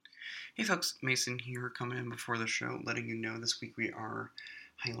Hey folks, Mason here, coming in before the show, letting you know this week we are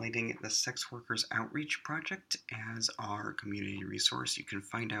highlighting the Sex Workers Outreach Project as our community resource. You can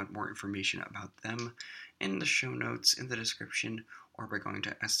find out more information about them in the show notes, in the description, or by going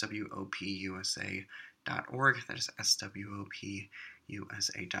to swopusa.org. That is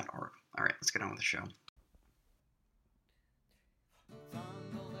swopusa.org. All right, let's get on with the show.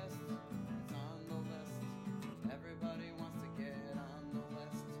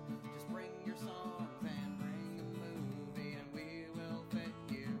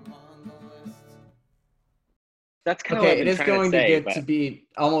 That's kind of what it is going to get to be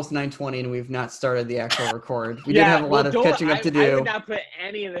almost 9:20 and we've not started the actual record. We did have a lot of catching up to do. I would not put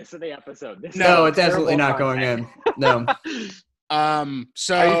any of this in the episode. No, it's absolutely not going in. No.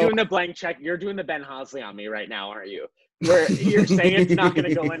 So are you doing the blank check? You're doing the Ben Hosley on me right now, aren't you? Where you're saying it's not going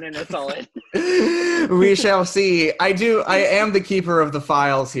to go in and it's all in. We shall see. I am the keeper of the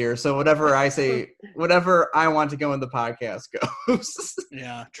files here, so whatever I say, whatever I want to go in the podcast goes.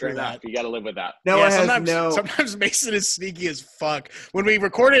 Yeah, true that. You got to live with that. No, sometimes Mason is sneaky as fuck. When we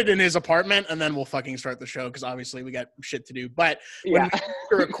recorded in his apartment, and then we'll fucking start the show because obviously we got shit to do. But when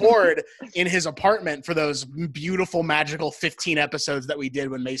we record in his apartment for those beautiful, magical 15 episodes that we did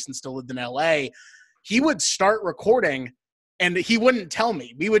when Mason still lived in LA, he would start recording and he wouldn't tell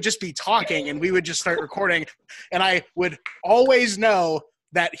me. We would just be talking and we would just start recording. And I would always know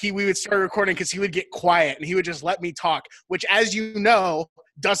that we would start recording because he would get quiet and he would just let me talk, which, as you know,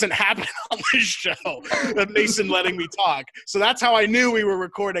 doesn't happen on this show, of Mason letting me talk. So that's how I knew we were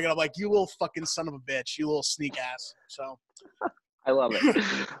recording. And I'm like, you little fucking son of a bitch, you little sneak ass. So I love it.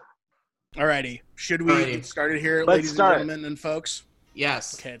 Alrighty. Should we get started here, ladies and gentlemen and folks?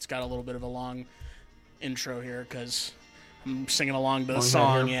 Yes. Okay, it's got a little bit of a long intro here because I'm singing along to the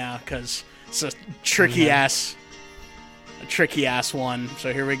song, because it's a tricky ass one.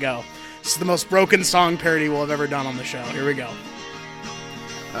 So here we go. This is the most broken song parody we'll have ever done on the show. Here we go.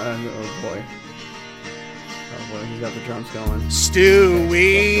 Oh boy, he's got the drums going.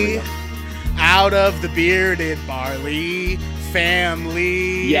 Stewie, out of the bearded barley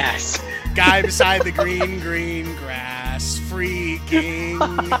family. Yes. Guy beside the green grass,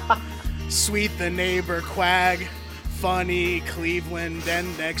 freaking. Sweet the neighbor quag, funny Cleveland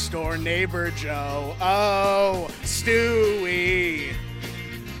and next door neighbor Joe. Oh, Stewie,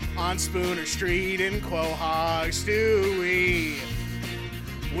 on Spooner Street in Quahog. Stewie,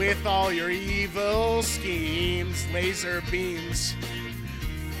 with all your evil schemes, laser beams,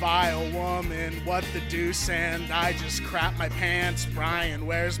 vile woman, what the deuce, and I just crap my pants. Brian,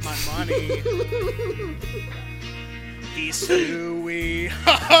 where's my money? He's Stewie.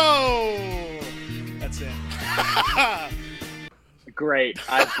 Ho! That's it. Great.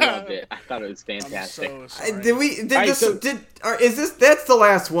 I loved it. I thought it was fantastic. I'm so sorry. That's the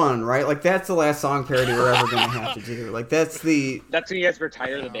last one, right? Like, that's the last song parody we're ever going to have to do. Like, that's when you guys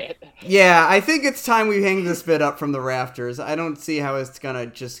retire the bit. Yeah, I think it's time we hang this bit up from the rafters. I don't see how it's going to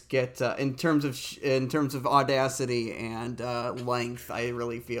just get, in terms of audacity and length, I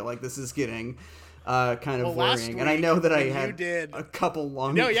really feel like this is getting kind of worrying. And I know that I had a couple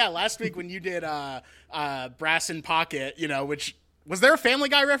long... No, yeah, last week when you did Brass in Pocket, which... Was there Family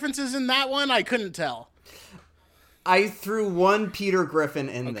Guy references in that one? I couldn't tell. I threw one Peter Griffin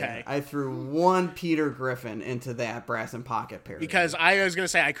in there. I threw one Peter Griffin into that Brass in Pocket parody. Because I was going to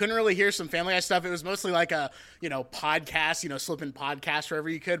say, I couldn't really hear some Family Guy stuff. It was mostly like a, podcast, slipping podcast wherever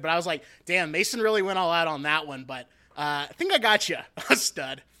you could. But I was like, damn, Mason really went all out on that one. But I think I got you, a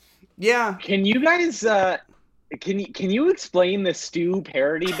stud. Yeah. Can you guys... Can you explain the Stu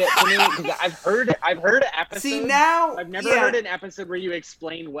parody bit to me? Because I've heard episodes. See, now I've never heard an episode where you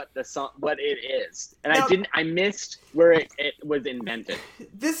explain what the song, what it is, and I missed where it was invented.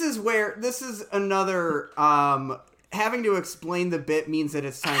 This is another having to explain the bit means that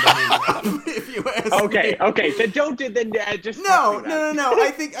it's time to hang it up. If you ask me. Okay, then don't do then just no.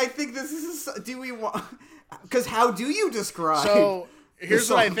 I think this is. Do we want? Because how do you describe? So here's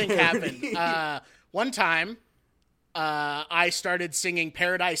what I think happened. One time. I started singing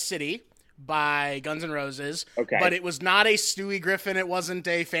Paradise City by Guns N' Roses, but it was not a Stewie Griffin. It wasn't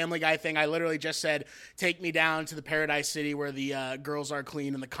a Family Guy thing. I literally just said, take me down to the Paradise City where the girls are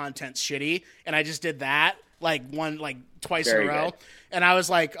clean and the content's shitty. And I just did that twice in a row. Good. And I was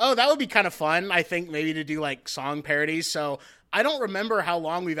like, oh, that would be kind of fun. I think maybe to do like song parodies. So I don't remember how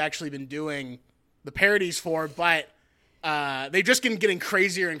long we've actually been doing the parodies for, but they've just been getting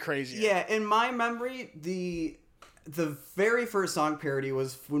crazier and crazier. Yeah. In my memory, the very first song parody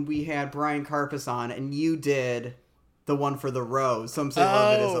was when we had Brian Karpus on, and you did the one for the Rose. Some say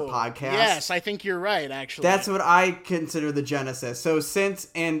Love It as a podcast. Yes, I think you're right, actually. That's what I consider the genesis. So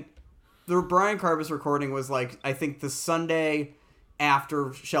the Brian Carbus recording was like, I think the Sunday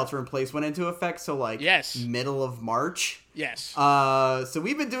after Shelter in Place went into effect, so like middle of March. Yes. So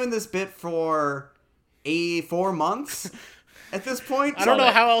we've been doing this bit for 4 months at this point. I don't know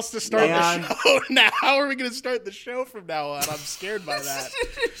how else to start the show now. How are we going to start the show from now on? I'm scared by that.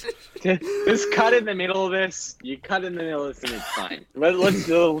 Just cut in the middle of this. You cut in the middle of this and it's fine.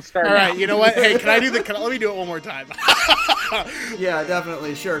 Let's start. All right, you know what? Hey, let me do it one more time. Yeah,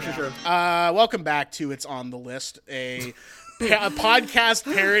 definitely. Sure. Welcome back to It's on the List, a podcast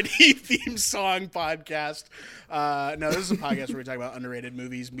parody theme song podcast. No, this is a podcast where we talk about underrated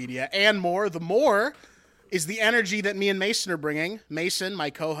movies, media, and more. The more is the energy that me and Mason are bringing. Mason, my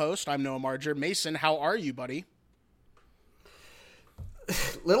co-host, I'm Noah Marger. Mason, how are you, buddy?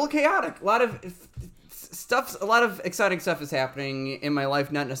 Little chaotic. A lot of exciting stuff is happening in my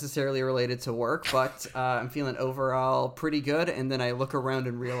life, not necessarily related to work, but I'm feeling overall pretty good. And then I look around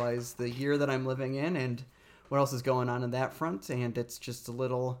and realize the year that I'm living in and what else is going on that front, and it's just a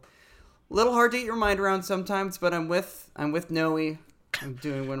little hard to get your mind around sometimes. But I'm with Noe. I'm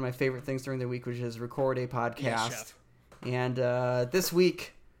doing one of my favorite things during the week, which is record a podcast. Yes, and this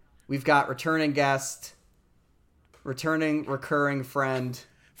week we've got returning guest, recurring friend,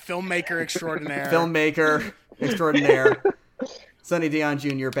 filmmaker extraordinaire, Sonny Dion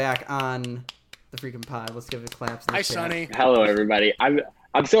Jr. back on the freaking pod. Let's give it a clap. Hi, Sonny. Hello, everybody. I'm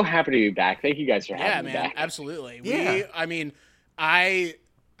so happy to be back. Thank you guys for having me back. Absolutely. Yeah. I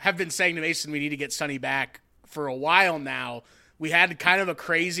have been saying to Mason we need to get Sonny back for a while now. We had kind of a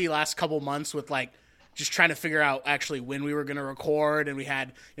crazy last couple months with like just trying to figure out actually when we were going to record, and we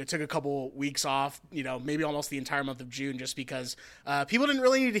had took a couple weeks off, maybe almost the entire month of June, just because people didn't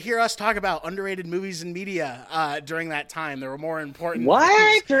really need to hear us talk about underrated movies and media during that time. There were more important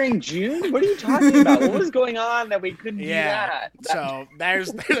things. During June? What are you talking about? What was going on that we couldn't do that? So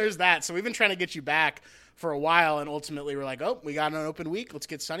there's that. So we've been trying to get you back for a while, and ultimately we're like, oh, we got an open week. Let's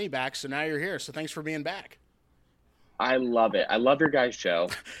get Sonny back. So now you're here. So thanks for being back. I love it. I love your guys' show.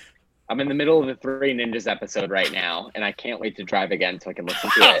 I'm in the middle of the Three Ninjas episode right now, and I can't wait to drive again so I can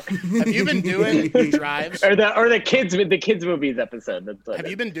listen to it. Have you been doing drives? or the kids movies episode? Have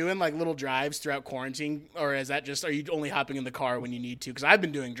you been doing like little drives throughout quarantine, or is that just, are you only hopping in the car when you need to? Because I've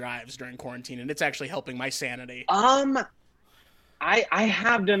been doing drives during quarantine, and it's actually helping my sanity. I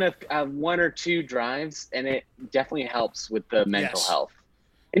have done a one or two drives, and it definitely helps with the mental health,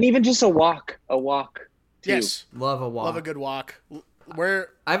 and even just a walk. Too. Yes, love a walk. Love a good walk.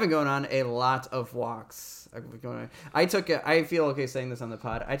 I've been going on a lot of walks. I feel okay saying this on the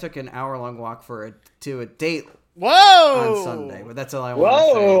pod. I took an hour-long walk to a date. Whoa! On Sunday, but that's all I want to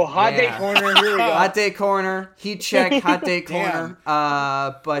say. Whoa! Hot date corner. Here we go. Hot date corner. Heat check. Hot date corner.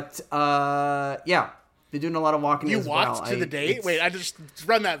 Yeah. Been doing a lot of walking. You as walked well. to the date? Wait, I just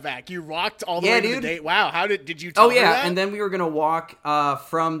run that back. You walked all the way to the date? Wow. How did you tell her that? And then we were gonna walk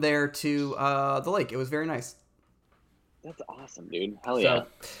from there to the lake. It was very nice. That's awesome, dude. Hell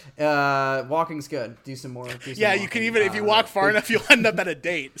yeah. Walking's good. Do some more. Yeah, you can even, if you walk far enough, you'll end up at a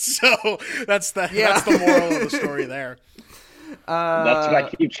date. So that's the moral of the story there. That's what I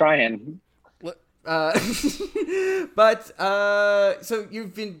keep trying. So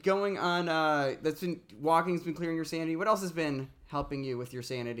you've been going on, walking's been clearing your sanity. What else has been helping you with your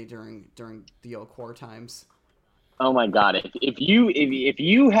sanity during the old core times? Oh my God! If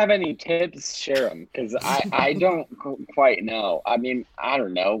you have any tips, share them, because I don't quite know. I mean, I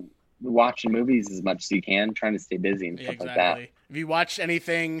don't know. Watching movies as much as you can, trying to stay busy and stuff like that. Have you watched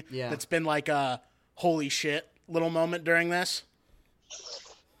anything that's been like a holy shit little moment during this?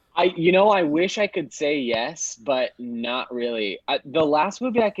 I wish I could say yes, but not really. The last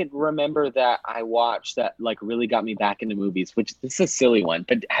movie I could remember that I watched that like really got me back into movies, which this is a silly one,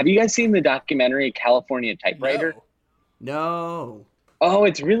 but have you guys seen the documentary California Typewriter? No. Oh,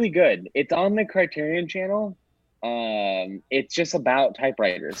 it's really good. It's on the Criterion Channel. It's just about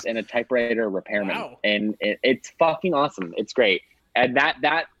typewriters and a typewriter repairman. Wow. And it's fucking awesome. It's great. And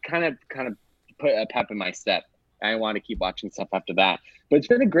that kind of put a pep in my step. I want to keep watching stuff after that. But it's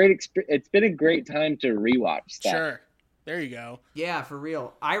been a great it's been a great time to rewatch stuff. Sure. There you go. Yeah, for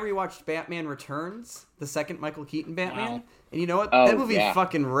real. I rewatched Batman Returns, the second Michael Keaton Batman. Wow. And you know what? Oh, that movie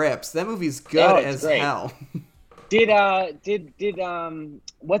fucking rips. That movie's good as great. hell. Did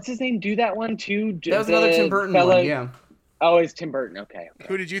what's his name do that one too? That was another Tim Burton one, yeah. Oh, it's Tim Burton. Okay.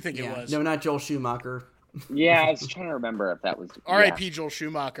 Who did you think it was? No, not Joel Schumacher. Yeah, I was trying to remember if that was R.I.P. Joel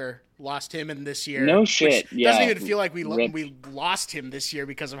Schumacher. Lost him in this year. No shit. Doesn't even feel like we lost him this year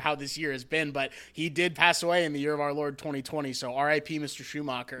because of how this year has been, but he did pass away in the year of our Lord 2020. So R.I.P. Mr.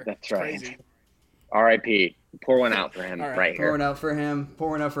 Schumacher. That's right. Crazy. R.I.P. Pour one out for him All right. right Pour here. one out for him. Pour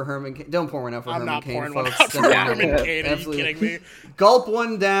one out for Herman Cain. Don't pour one out for I'm Herman not Cain, pouring one folks. out for Definitely Herman not. Cain. Are you Absolutely. kidding me? Gulp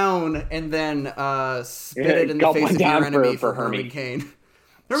one down and then spit it in the Gulp face one of your down enemy for for Herman Hermie. Cain.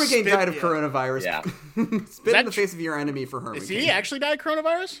 Herman Cain Spit- died of yeah. coronavirus. Yeah. Spit in the tr- face of your enemy for Herman Is Cain. he actually died of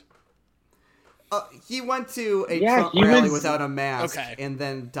coronavirus? He went to a Yeah, Trump he rally was- without a mask Okay. and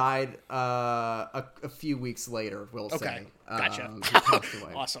then died a few weeks later, we'll Okay, say. gotcha. He passed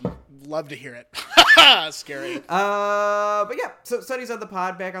away. Awesome. Love to hear it. Scary. But yeah, so Sonny's on the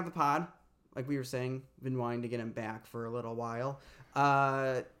pod, back on the pod. Like we were saying, been wanting to get him back for a little while.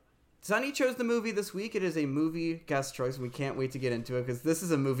 Sonny chose the movie this week. It is a movie guest choice. We can't wait to get into it because this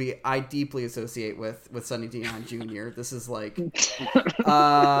is a movie I deeply associate with Sonny Dion Jr. This is like,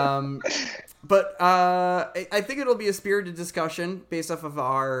 but I think it'll be a spirited discussion based off of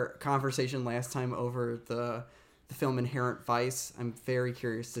our conversation last time over the film Inherent Vice. I'm very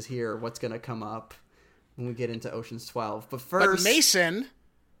curious to hear what's going to come up when we get into Ocean's 12. But first, But Mason,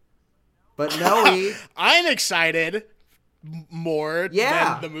 but Noe, I'm excited more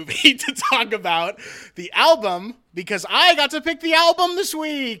Yeah. than the movie to talk about the album because I got to pick the album this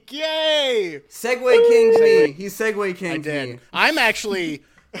week. Yay! Segway King to me. He's Segway King I to me. did. I'm actually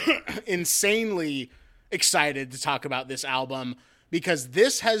insanely excited to talk about this album because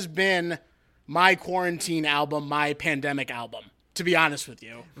this has been my quarantine album, my pandemic album, to be honest with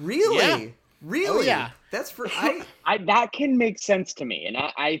you. Really? Yeah. Really? Oh, yeah. That's for That can make sense to me, and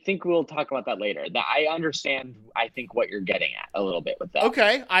I think we'll talk about that later. That I understand. I think what you're getting at a little bit with that.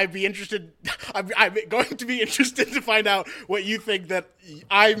 Okay, I'd be interested. I'm going to be interested to find out what you think that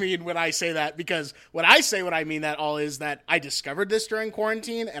I mean when I say that, because when I say what I mean that all is that I discovered this during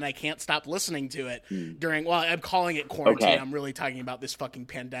quarantine and I can't stop listening to it during. Well, I'm calling it quarantine. Okay. I'm really talking about this fucking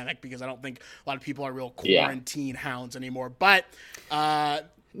pandemic because I don't think a lot of people are real Yeah. quarantine hounds anymore. But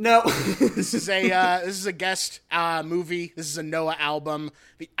no. this is a guest movie. This is a Noah album.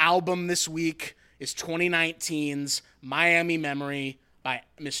 The album this week is 2019's Miami Memory by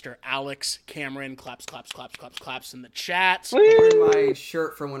Mr. Alex Cameron. Claps, claps, claps, claps, claps in the chat. I'm wearing my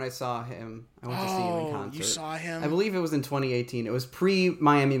shirt from when I saw him. I went to see him in Oh, concert. you saw him? I believe it was in 2018. It was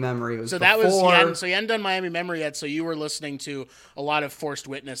pre-Miami Memory. It was So before... that was so you hadn't done Miami Memory yet. So you were listening to a lot of Forced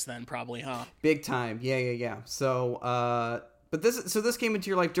Witness then, probably, huh? Big time. Yeah. So, but this came into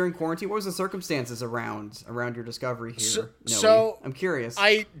your life during quarantine. What was the circumstances around your discovery here? So I'm curious.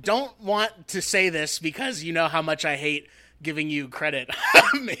 I don't want to say this because you know how much I hate giving you credit,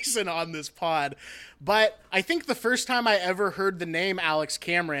 Mason, on this pod. But I think the first time I ever heard the name Alex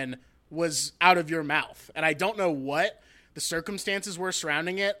Cameron was out of your mouth. And I don't know what the circumstances were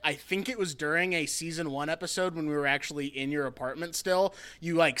surrounding it. I think it was during a season 1 episode when we were actually in your apartment still.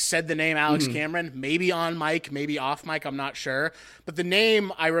 You like said the name Alex Cameron, maybe on mic, maybe off mic, I'm not sure. But the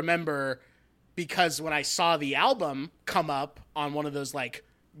name I remember because when I saw the album come up on one of those like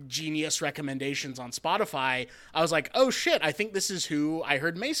genius recommendations on Spotify, I was like, oh shit, I think this is who I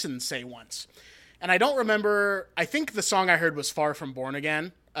heard Mason say once. And I don't remember, I think the song I heard was Far From Born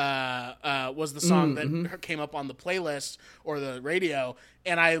Again, was the song that came up on the playlist or the radio.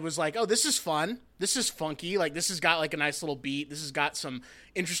 And I was like, oh, this is fun. This is funky. Like, this has got like a nice little beat. This has got some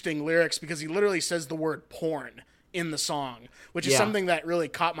interesting lyrics because he literally says the word porn in the song, which is something that really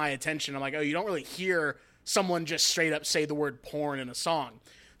caught my attention. I'm like, oh, you don't really hear someone just straight up say the word porn in a song.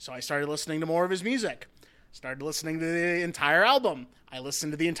 So I started listening to more of his music. Started listening to the entire album. I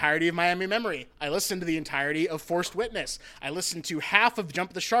listened to the entirety of Miami Memory. I listened to the entirety of Forced Witness. I listened to half of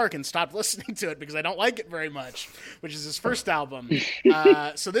Jump the Shark and stopped listening to it because I don't like it very much, which is his first album.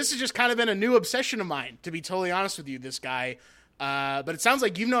 So this has just kind of been a new obsession of mine, to be totally honest with you, this guy. But it sounds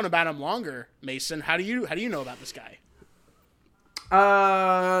like you've known about him longer, Mason. How do you know about this guy?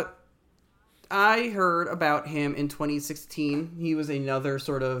 I heard about him in 2016. He was another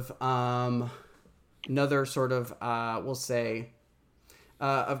sort of, we'll say,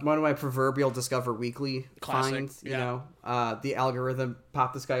 of one of my proverbial Discover Weekly Classic, finds. You yeah. know, the algorithm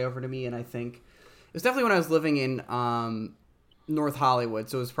popped this guy over to me, and I think it was definitely when I was living in North Hollywood.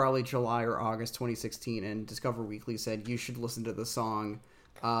 So it was probably July or August 2016, and Discover Weekly said you should listen to the song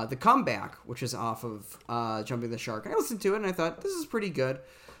 "The Comeback," which is off of Jumping the Shark. And I listened to it, and I thought this is pretty good.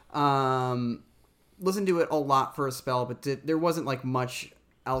 Listened to it a lot for a spell, but there wasn't like much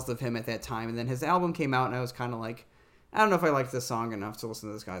else of him at that time. And then his album came out, and I was kind of like, I don't know if I like this song enough to listen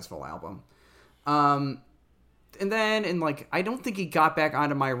to this guy's full album. And then, I don't think he got back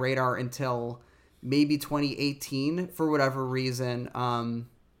onto my radar until maybe 2018 for whatever reason.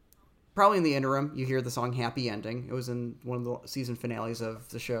 Probably in the interim, you hear the song Happy Ending. It was in one of the season finales of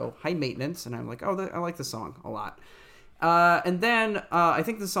the show High Maintenance, and I'm like, oh, I like the song a lot. And then I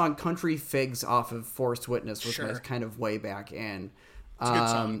think the song "Country Figs" off of "Forced Witness" was Sure. kind of way back in. It's a good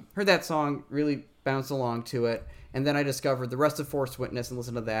song. Heard that song, really bounced along to it, and then I discovered the rest of "Forced Witness" and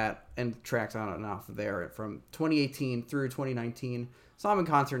listened to that and tracked on and off of there from 2018 through 2019. Saw him in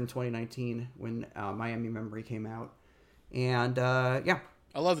concert in 2019 when Miami Memory came out, and yeah,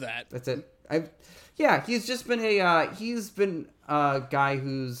 I love that. that's it. He's just been a guy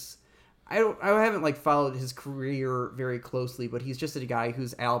who's I haven't like followed his career very closely, but he's just a guy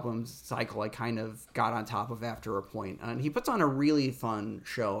whose album cycle I kind of got on top of after a point. And he puts on a really fun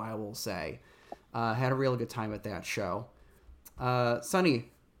show, I will say. Had a real good time at that show. Sonny,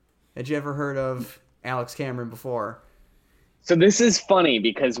 had you ever heard of Alex Cameron before? So this is funny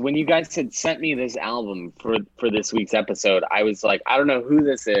because when you guys had sent me this album for this week's episode, I was like, I don't know who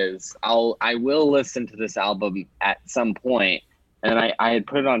this is. I will listen to this album at some point. And I had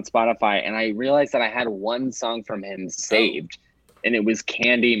put it on Spotify, and I realized that I had one song from him saved, and it was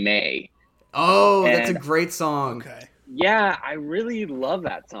Candy May. Oh, that's a great song. Okay. Yeah, I really love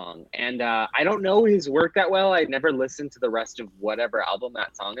that song. And I don't know his work that well. I'd never listened to the rest of whatever album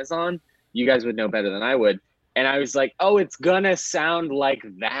that song is on. You guys would know better than I would. And I was like, oh, it's going to sound like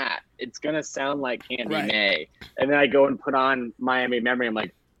that. It's going to sound like Candy May. And then I go and put on Miami Memory. I'm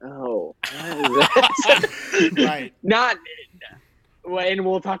like, oh, what is this? Right. Not... Well, and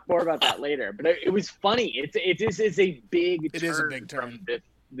we'll talk more about that later. But it was funny. It is a big turn. It is a big turn from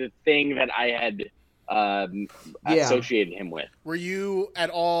the thing that I had associated him with. Were you at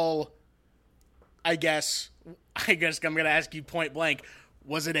all? I guess I'm going to ask you point blank.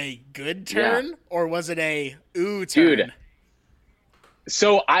 Was it a good turn or was it a ooh turn? Dude.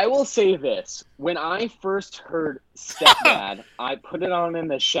 So I will say this. When I first heard Stepdad, I put it on in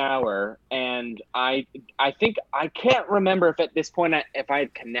the shower, and I think I can't remember if at this point if I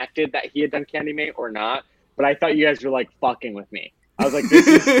had connected that he had done Candy May or not, but I thought you guys were like fucking with me. I was like, this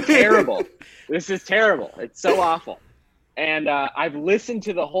is terrible. This is terrible. It's so awful. And I've listened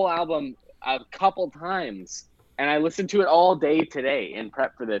to the whole album a couple times, and I listened to it all day today in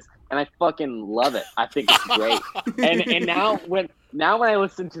prep for this, and I fucking love it. I think it's great. and now when I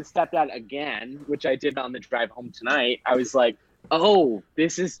listen to Stepdad again, which I did on the drive home tonight, I was like, oh,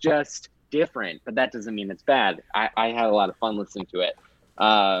 this is just different, but that doesn't mean it's bad. I had a lot of fun listening to it.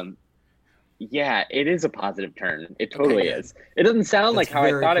 Yeah, it is a positive turn. It totally is. It doesn't sound like how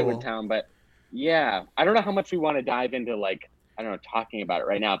I thought it would sound, but yeah, I don't know how much we want to dive into, like, I don't know, talking about it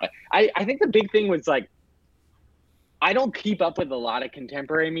right now, but I think the big thing was, like, I don't keep up with a lot of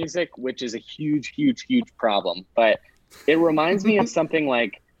contemporary music, which is a huge, huge, huge problem, but it reminds me of something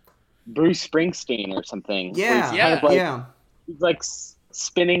like Bruce Springsteen or something. Yeah. He's like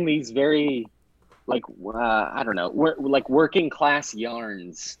spinning these very, like, I don't know, like working class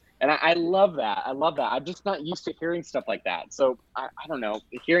yarns. And I love that. I'm just not used to hearing stuff like that. So I don't know,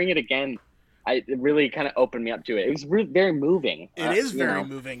 hearing it again, it really kind of opened me up to it. It was very moving. It is very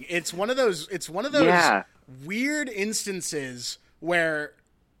moving. It's one of those weird instances where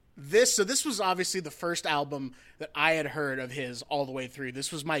this was obviously the first album that I had heard of his all the way through.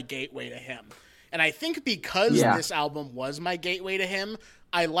 This was my gateway to him. And I think because this album was my gateway to him,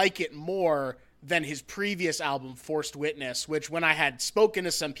 I like it more than his previous album, Forced Witness, which when I had spoken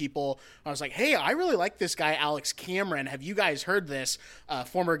to some people, I was like, hey, I really like this guy, Alex Cameron. Have you guys heard this?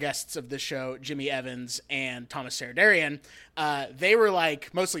 Former guests of the show, Jimmy Evans and Thomas Saradarian, they were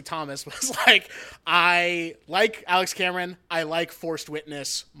like, mostly Thomas was like, I like Alex Cameron. I like Forced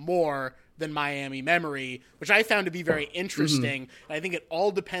Witness more than Miami Memory, which I found to be very interesting. And I think it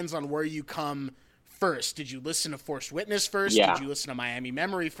all depends on where you come first. Did you listen to Forced Witness first? Yeah. Did you listen to Miami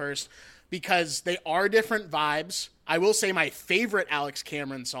Memory first? Because they are different vibes. I will say my favorite Alex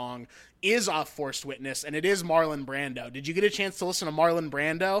Cameron song is off Forced Witness, and it is Marlon Brando. Did you get a chance to listen to Marlon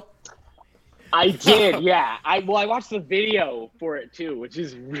Brando? I did, yeah. I watched the video for it too, which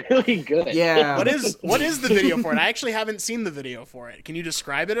is really good. Yeah. What is the video for it? I actually haven't seen the video for it. Can you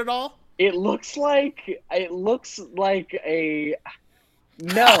describe it at all? It looks like a.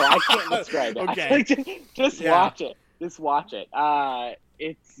 No, I can't describe it. Okay. Just watch it. Just watch it.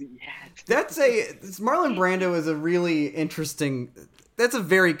 Marlon Brando is a really interesting. That's a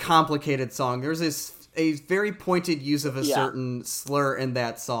very complicated song. There's a very pointed use of a certain slur in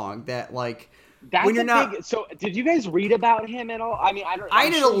that song that, like, that's when you're not. Big, so did you guys read about him at all? I mean, I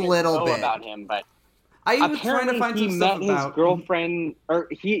did a little bit about him, but I was trying to find some stuff about his girlfriend, or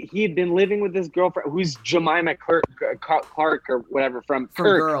he had been living with his girlfriend, who's Jemima Clark or whatever from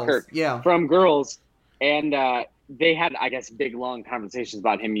Girls. From Girls, and they had, I guess, big long conversations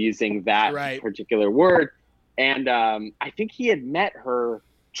about him using that particular word, and I think he had met her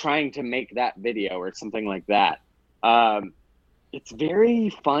trying to make that video or something like that. It's very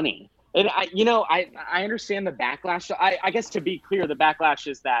funny. And I understand the backlash. I guess to be clear, the backlash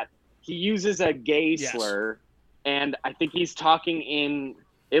is that he uses a gay slur, and I think he's talking in,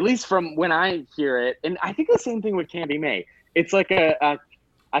 at least from when I hear it, and I think the same thing with Candy May. It's like a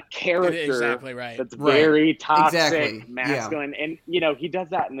character that's very toxic, masculine, and he does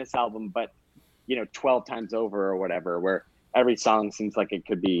that in this album, but 12 times over or whatever, where every song seems like it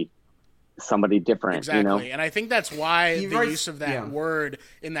could be somebody different. Exactly. And I think that's why use of that word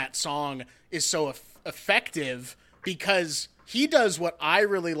in that song is so effective, because he does what I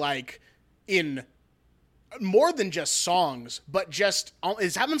really like in more than just songs, but just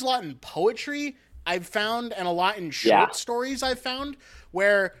it happens a lot in poetry, I've found, and a lot in short stories I've found,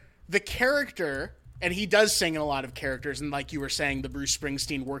 where the character, and he does sing in a lot of characters, and like you were saying, the Bruce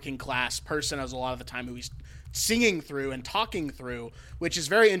Springsteen working class person is a lot of the time who he's singing through and talking through, which is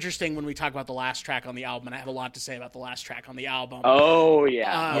very interesting when we talk about the last track on the album, and I have a lot to say about the last track on the album.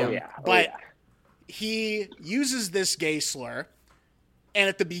 But he uses this gay slur, and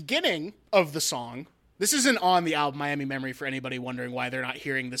at the beginning of the song, this isn't on the album Miami Memory for anybody wondering why they're not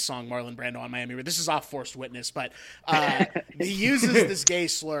hearing this song Marlon Brando on Miami Memory. This is off Forced Witness, but he uses this gay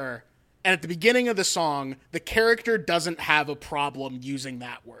slur, and at the beginning of the song, the character doesn't have a problem using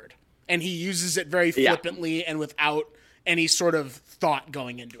that word. And he uses it very flippantly and without any sort of thought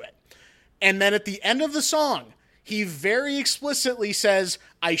going into it. And then at the end of the song, he very explicitly says,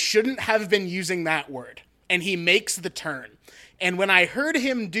 I shouldn't have been using that word. And he makes the turn. And when I heard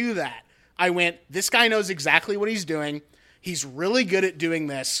him do that, I went, this guy knows exactly what he's doing. He's really good at doing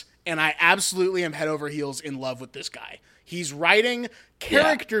this. And I absolutely am head over heels in love with this guy. He's writing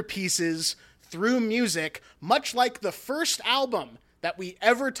character pieces through music, much like the first album that we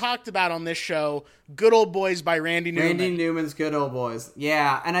ever talked about on this show, Good Old Boys by Randy Newman. Randy Newman's Good Old Boys.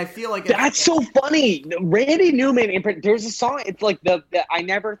 Yeah, and I feel like... That's so funny. Randy Newman, there's a song, it's like the I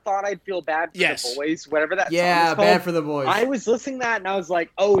Never Thought I'd Feel Bad for the Boys, whatever that song is called. Bad for the Boys. I was listening to that and I was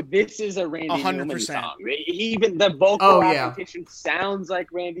like, oh, this is a Randy Newman song. Even the vocal application sounds like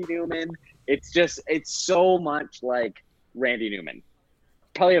Randy Newman. It's so much like Randy Newman.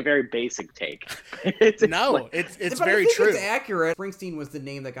 Probably a very basic take. It's very true. It's accurate. Springsteen was the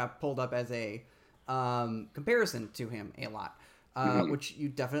name that got pulled up as a comparison to him a lot, which you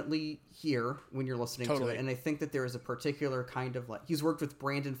definitely hear when you're listening to it. And I think that there is a particular kind of he's worked with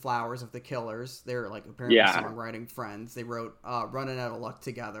Brandon Flowers of The Killers. They're apparently songwriting friends. They wrote Running Out of Luck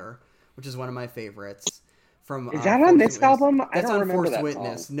together, which is one of my favorites. Is that on this album? I don't remember Forced that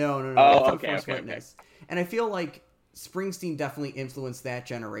Witness. song. No. Oh, That's on Forced Witness. And I feel like Springsteen definitely influenced that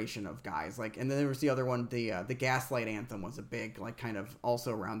generation of guys. And then there was the other one, the Gaslight Anthem was a big, kind of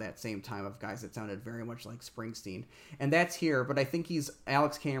also around that same time of guys that sounded very much like Springsteen. And that's here, but I think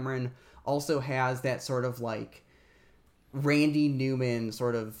Alex Cameron also has that sort of Randy Newman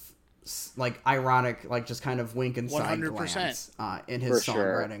sort of ironic, just kind of wink and side 100%. Glance in his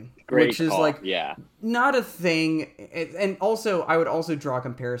songwriting, which is not a thing. And also, I would also draw a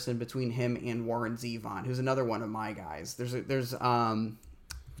comparison between him and Warren Zevon, who's another one of my guys. There's one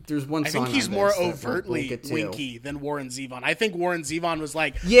song. I think he's more overtly winky than Warren Zevon. I think Warren Zevon was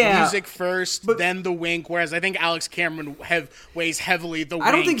music first, then the wink, whereas I think Alex Cameron weighs heavily the wink.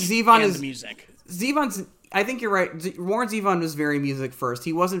 I don't think Zevon is the music. I think you're right. Warren Zevon was very music first.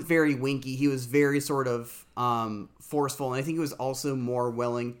 He wasn't very winky. He was very sort of forceful, and I think he was also more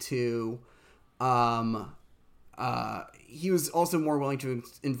willing to. He was also more willing to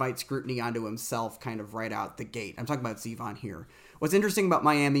invite scrutiny onto himself, kind of right out the gate. I'm talking about Zevon here. What's interesting about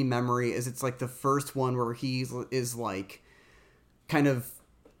Miami Memory is it's the first one where he is kind of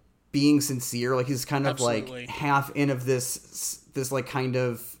being sincere. He's kind of half in of this kind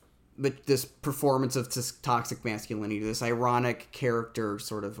of. This performance of toxic masculinity, this ironic character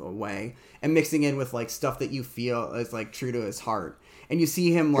sort of a way, and mixing in with stuff that you feel is true to his heart. And you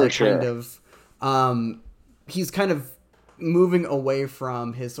see him kind of, he's kind of moving away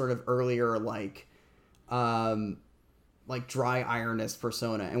from his sort of earlier dry ironist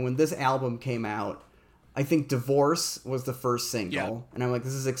persona. And when this album came out, I think Divorce was the first single, and I'm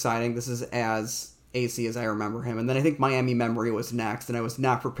this is exciting. This is as AC as I remember him. And then I think Miami Memory was next, and I was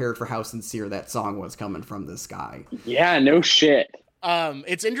not prepared for how sincere that song was coming from this guy. Yeah, no shit.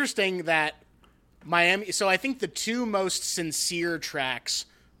 It's interesting that Miami... So I think the two most sincere tracks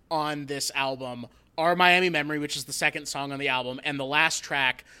on this album are Miami Memory, which is the second song on the album, and the last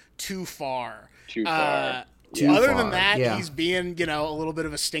track, Too Far. Other than that, he's being, a little bit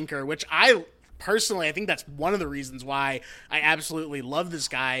of a stinker, which personally, I think that's one of the reasons why I absolutely love this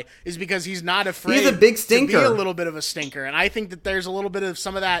guy, is because he's not afraid he's a big stinker. To be a little bit of a stinker. And I think that there's a little bit of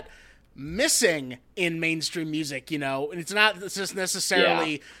some of that missing in mainstream music, you know, and it's just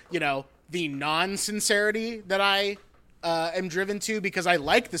necessarily, you know, the non-sincerity that I am driven to, because I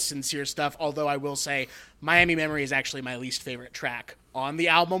like the sincere stuff, although I will say Miami Memory is actually my least favorite track on the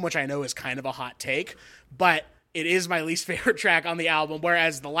album, which I know is kind of a hot take, but it is my least favorite track on the album,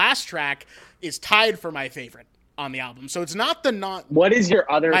 whereas the last track is tied for my favorite on the album. So it's not What is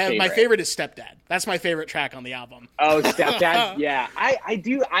your other favorite? My favorite is Stepdad. That's my favorite track on the album. Oh, Stepdad. Yeah. I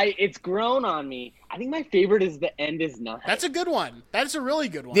do. It's grown on me. I think my favorite is The End Is Nigh. That's a good one. That's a really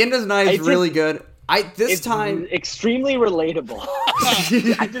good one. The End Is Nigh is really good. It's extremely relatable.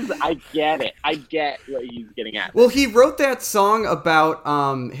 I get it. I get what he's getting at. Well, he wrote that song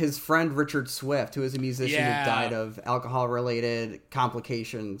about his friend Richard Swift, who is a musician who died of alcohol-related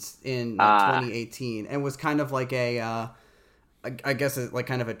complications in 2018, and was kind of like I guess like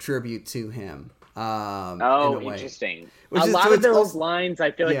kind of a tribute to him. In a way. Interesting. A lot of those lines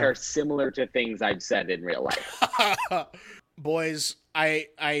I feel like are similar to things I've said in real life. Boys,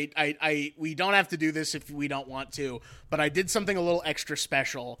 we don't have to do this if we don't want to, but I did something a little extra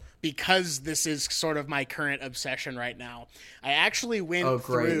special because this is sort of my current obsession right now. I actually went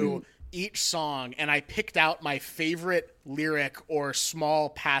through each song and I picked out my favorite lyric or small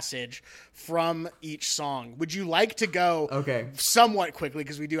passage from each song. Would you like to go somewhat quickly,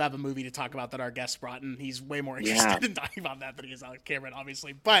 because we do have a movie to talk about that our guest brought, and he's way more interested in talking about that than he is Alex Cameron,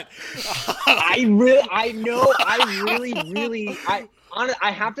 obviously. But I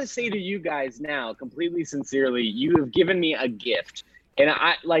have to say to you guys now, completely sincerely, you have given me a gift. And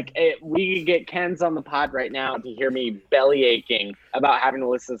we could get Ken's on the pod right now to hear me belly aching about having to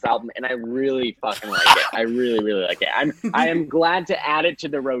listen to this album, and I really fucking like it. I really, really like it. I am glad to add it to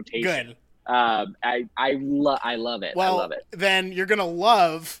the rotation. Good. I love it. Well, I love it. Then you're gonna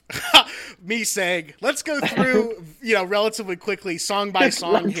love me saying, let's go through, relatively quickly, song by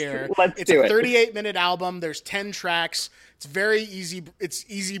song here. It's a 38-minute album. There's 10 tracks. It's very easy. It's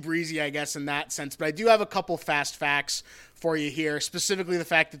easy breezy, I guess, in that sense. But I do have a couple fast facts for you here, specifically the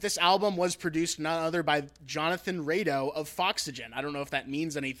fact that this album was produced none other by Jonathan Rado of Foxygen. I don't know if that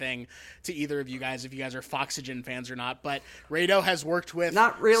means anything to either of you guys, if you guys are Foxygen fans or not, but Rado has worked with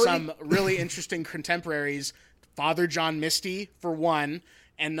some really interesting contemporaries, Father John Misty, for one,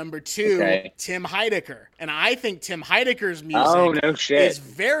 and number two, Tim Heidecker. And I think Tim Heidecker's music is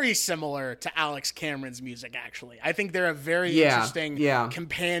very similar to Alex Cameron's music, actually. I think they're a very interesting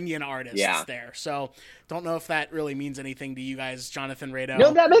companion artists there. So don't know if that really means anything to you guys, Jonathan Rado.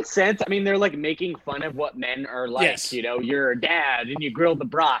 No, that makes sense. I mean, they're like making fun of what men are like. Yes. You're a dad and you grill the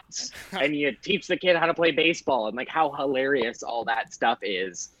brats and you teach the kid how to play baseball, and like how hilarious all that stuff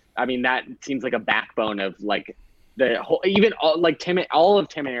is. I mean, that seems like a backbone of like the whole, even all of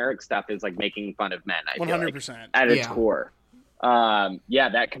Tim and Eric's stuff is like making fun of men. 100% at its core.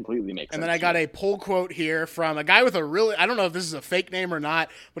 That completely makes sense. And then I got a pull quote here from a guy with a really, I don't know if this is a fake name or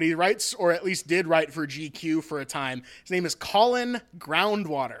not, but he writes, or at least did write for GQ for a time. His name is Colin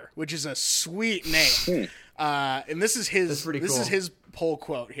Groundwater, which is a sweet name. And this is his pull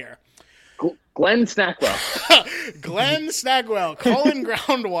quote here. Glenn Snackwell. Glenn Snackwell, Colin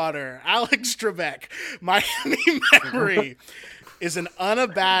Groundwater, Alex Trebek, Miami Memory is an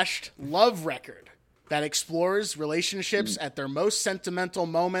unabashed love record that explores relationships at their most sentimental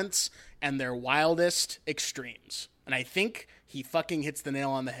moments and their wildest extremes. And I think he fucking hits the nail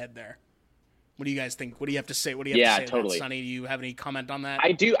on the head there. What do you guys think? What do you have to say? What do you have to say totally. Sonny, do you have any comment on that?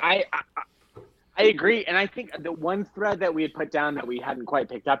 I do. I agree. And I think the one thread that we had put down that we hadn't quite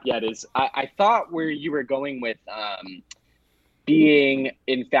picked up yet is I thought where you were going with being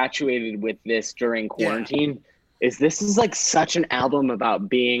infatuated with this during quarantine is this is like such an album about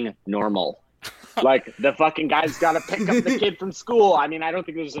being normal. Like the fucking guy's got to pick up the kid from school. I mean, I don't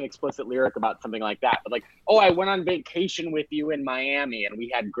think there's an explicit lyric about something like that, but like, oh, I went on vacation with you in Miami and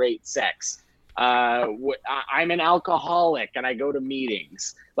we had great sex. I'm an alcoholic and I go to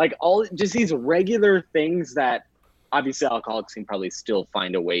meetings, like all just these regular things that obviously alcoholics can probably still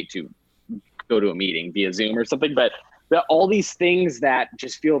find a way to go to a meeting via Zoom or something, but all these things that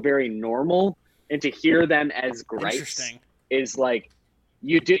just feel very normal, and to hear them as gripes is like,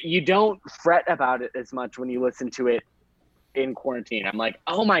 you don't fret about it as much when you listen to it in quarantine. I'm like,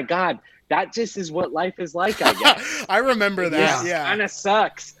 oh my God, that just is what life is like, I guess. I remember that. Yeah. Kind of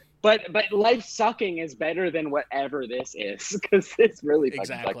sucks. But life sucking is better than whatever this is, because it's really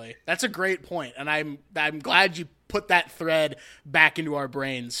exactly. That's a great point, and I'm glad you put that thread back into our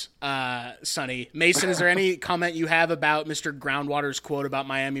brains, Sonny. Mason, is there any comment you have about Mr. Groundwater's quote about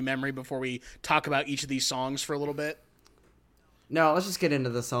Miami Memory before we talk about each of these songs for a little bit? No, let's just get into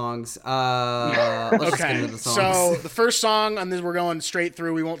the songs. Let's just get into the songs. So the first song on this, we're going straight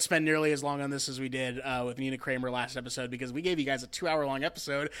through. We won't spend nearly as long on this as we did with Nina Kramer last episode because we gave you guys a 2-hour-long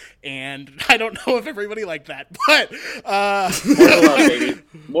episode, and I don't know if everybody liked that. But more love, baby.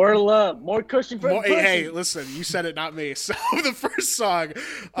 More love, more cushion for the pussy. Hey, listen, you said it, not me. So the first song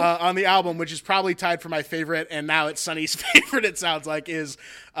on the album, which is probably tied for my favorite, and now it's Sonny's favorite, it sounds like, is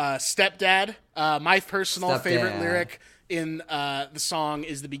Stepdad. My personal favorite lyric in the song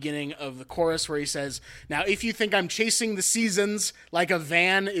is the beginning of the chorus where he says, "Now, if you think I'm chasing the seasons like a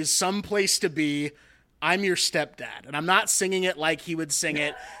van is someplace to be, I'm your stepdad." And I'm not singing it like he would sing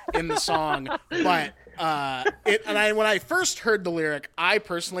it in the song, but when I first heard the lyric, I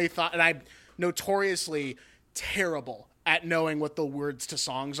personally thought, and I'm notoriously terrible at knowing what the words to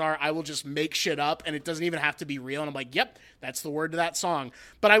songs are. I will just make shit up, and it doesn't even have to be real. And I'm like, yep, that's the word to that song.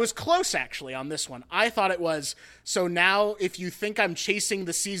 But I was close, actually, on this one. I thought it was, so now if you think I'm chasing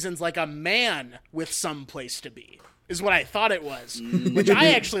the seasons like a man with some place to be, is what I thought it was, which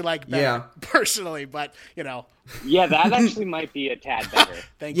I actually like better, personally, but, you know. Yeah, that actually might be a tad better.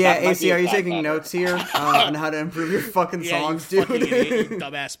 Thank you. Yeah, AC, are you taking notes here on how to improve your fucking songs, dude? Fucking idiot, you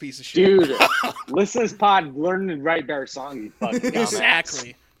dumbass piece of shit. Dude, listen to this pod, learn to write better songs, you fucking dumbass.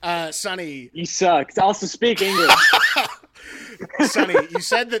 Exactly. Sonny. You suck. Also speak English. Sonny, you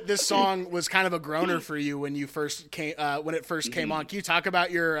said that this song was kind of a groaner for you when you first came, when it first came on. Can you talk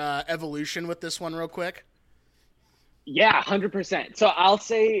about your evolution with this one real quick? Yeah, 100%. So I'll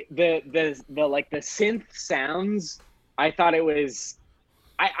say the synth sounds, I thought it was,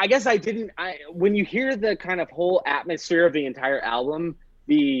 I guess when you hear the kind of whole atmosphere of the entire album,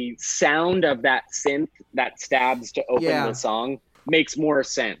 the sound of that synth that stabs to open the song makes more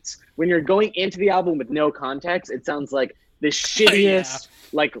sense. When you're going into the album with no context, it sounds like the shittiest,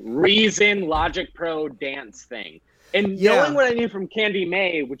 like Reason Logic Pro dance thing. And knowing what I knew from Candy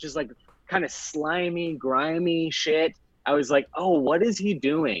May, which is like kind of slimy, grimy shit, I was like, oh, what is he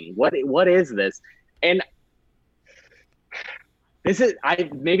doing? What is this? And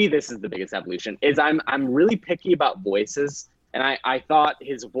maybe this is the biggest evolution, is I'm really picky about voices, and I thought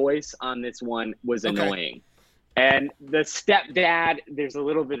his voice on this one was annoying. And the stepdad, there's a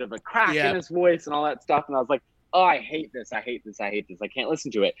little bit of a crack in his voice and all that stuff, and I was like, oh, I hate this. I can't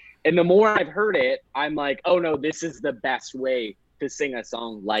listen to it. And the more I've heard it, I'm like, oh no, this is the best way to sing a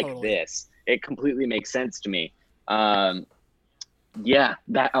song like this. It completely makes sense to me. That's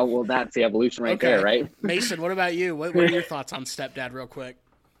the evolution right there, right? Mason, what about you? What are your thoughts on Stepdad real quick?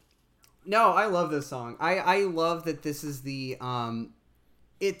 No, I love this song. I love that this is the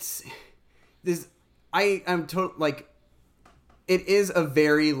it is a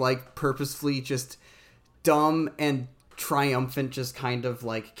very like purposefully just dumb and triumphant, just kind of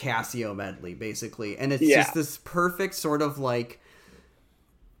like Casio medley, basically. And it's just this perfect sort of like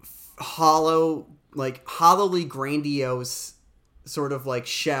hollowly grandiose sort of like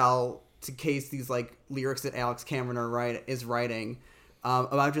shell to case these like lyrics that Alex Cameron is writing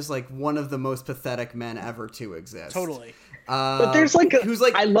about just like one of the most pathetic men ever to exist. Totally. But there's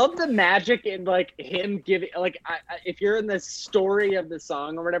I love the magic in like him giving, like, if you're in the story of the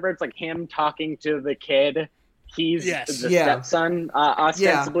song or whatever, it's like him talking to the kid. He's the stepson,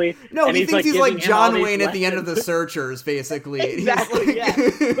 ostensibly. No, and he thinks he's like John Wayne at the end of The Searchers, basically. Exactly,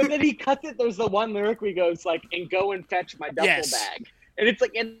 But then he cuts it. There's the one lyric where he goes like, and go and fetch my duffel bag. And it's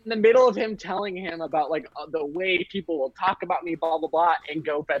like in the middle of him telling him about like the way people will talk about me, blah, blah, blah, and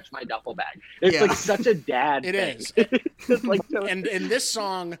go fetch my duffel bag. It's like such a dad thing. Is. It's like and in this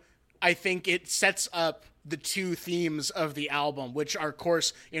song, I think it sets up the two themes of the album, which are, of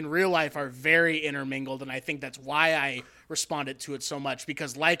course, in real life are very intermingled. And I think that's why I responded to it so much,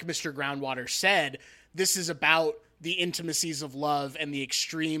 because like Mr. Groundwater said, this is about the intimacies of love and the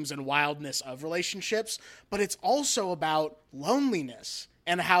extremes and wildness of relationships, but it's also about loneliness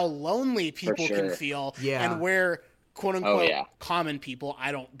and how lonely people can feel and where quote unquote common people,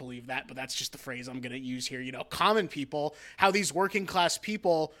 I don't believe that, but that's just the phrase I'm going to use here, common people, how these working class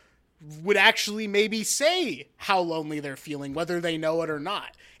people would actually maybe say how lonely they're feeling, whether they know it or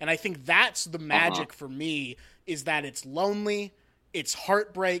not. And I think that's the magic for me, is that it's lonely, it's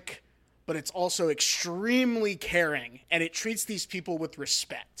heartbreak, but it's also extremely caring, and it treats these people with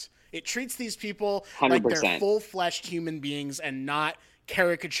respect. It treats these people 100%. Like they're full-fleshed human beings and not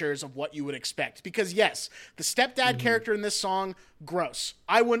caricatures of what you would expect. Because yes, the stepdad character in this song, gross.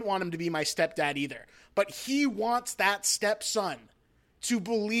 I wouldn't want him to be my stepdad either. But he wants that stepson to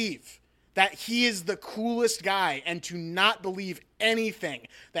believe that he is the coolest guy and to not believe anything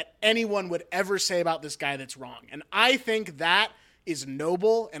that anyone would ever say about this guy that's wrong. And I think that is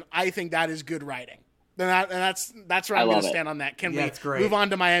noble, and I think that is good writing. that's where I'm going to stand on that. Can we move on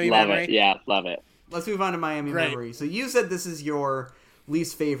to Miami love Memory? It. Yeah, love it. Let's move on to Miami Memory. So you said this is your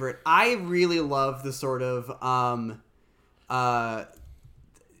least favorite. I really love the sort of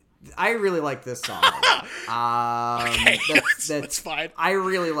I really like this song. Okay, that's fine. I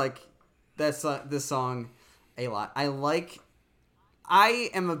really like this song a lot. I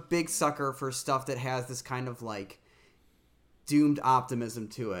am a big sucker for stuff that has this kind of like doomed optimism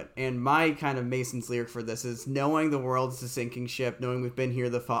to it. And my kind of Mason's lyric for this is knowing the world's a sinking ship, knowing we've been here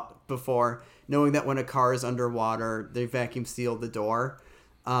before, knowing that when a car is underwater, they vacuum seal the door.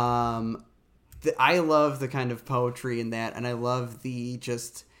 I love the kind of poetry in that, and I love the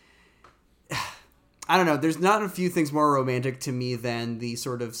just... I don't know, there's not a few things more romantic to me than the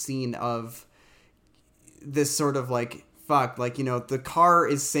sort of scene of this sort of like, fuck, like, you know, the car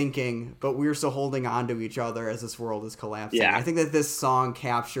is sinking, but we're still holding on to each other as this world is collapsing. Yeah. I think that this song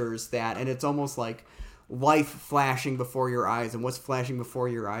captures that, and it's almost like life flashing before your eyes, and what's flashing before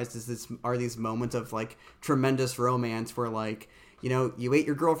your eyes are these moments of like tremendous romance where like, you know, you ate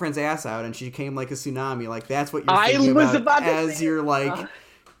your girlfriend's ass out and she came like a tsunami. Like that's what you're thinking about as you're like,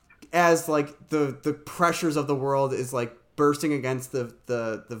 as like the pressures of the world is like bursting against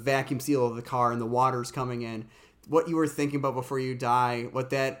the vacuum seal of the car and the water's coming in. What you were thinking about before you die, what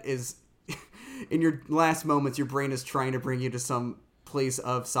that is in your last moments, your brain is trying to bring you to some place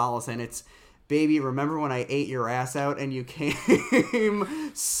of solace, and it's, baby, remember when I ate your ass out and you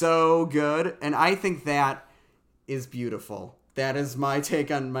came so good? And I think that is beautiful. That is my take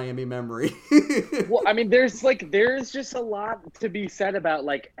on Miami Memory. Well, I mean, there's just a lot to be said about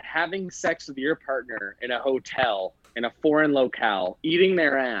like having sex with your partner in a hotel in a foreign locale, eating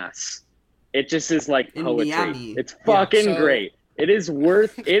their ass. It just is like poetry. Miami. It's fucking great. It is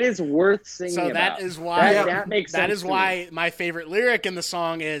worth singing. So about. that is why that makes sense. That is why my favorite lyric in the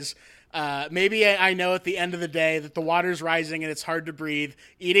song is maybe I know at the end of the day that the water's rising and it's hard to breathe,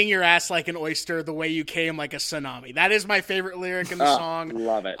 eating your ass like an oyster, the way you came like a tsunami. That is my favorite lyric in the song.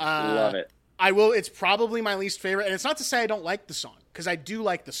 Love it. Love it. It's probably my least favorite, and it's not to say I don't like the song, because I do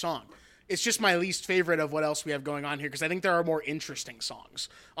like the song. It's just my least favorite of what else we have going on here, because I think there are more interesting songs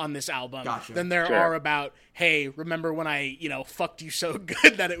on this album than there are about, hey, remember when I, fucked you so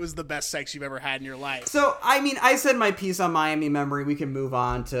good that it was the best sex you've ever had in your life. So, I mean, I said my piece on Miami Memory. We can move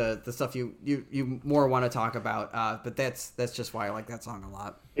on to the stuff you more want to talk about, but that's just why I like that song a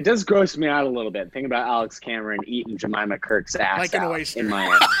lot. It does gross me out a little bit. Think about Alex Cameron eating Jemima Kirk's ass like an oyster in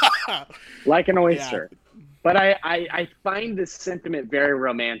Miami. Like an oyster. Yeah. But I find this sentiment very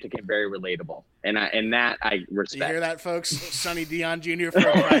romantic and very relatable, and that I respect. You hear that, folks? Sonny Dion Jr. for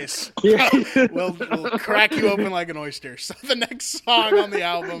a price. We'll crack you open like an oyster. So the next song on the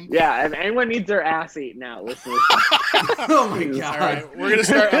album. Yeah, if anyone needs their ass eaten out, listen. Oh my god! All right, we're gonna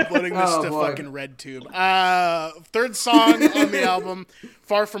start uploading this to fucking RedTube. Third song on the album,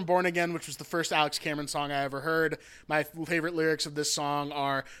 "Far From Born Again," which was the first Alex Cameron song I ever heard. My favorite lyrics of this song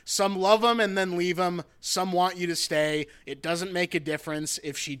are: "Some love 'em and then leave 'em. Some want you to stay. It doesn't make a difference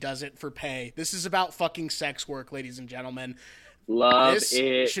if she does it for pay." This is about fucking sex work, ladies and gentlemen. This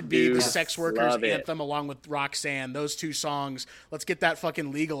should be the sex workers anthem along with Roxanne. Those two songs. Let's get that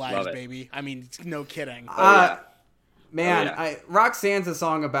fucking legalized, baby. I mean, no kidding. Roxanne's a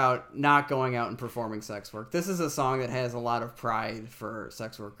song about not going out and performing sex work. This is a song that has a lot of pride for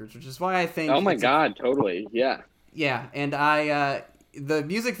sex workers, which is why I think... Oh my god, totally, yeah. Yeah, and the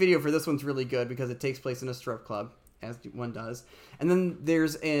music video for this one's really good because it takes place in a strip club, as one does. And then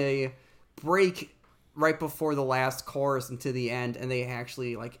there's a break right before the last chorus into the end, and they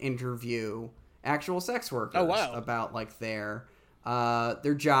actually like interview actual sex workers about like their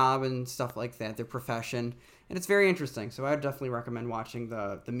job and stuff like that, their profession. And it's very interesting, so I would definitely recommend watching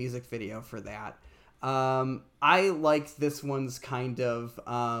the music video for that. I like this one's kind of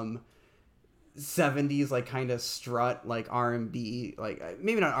 70s, like kind of strut, like R&B, like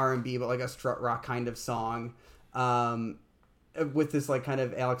maybe not R&B, but like a strut rock kind of song. With this like kind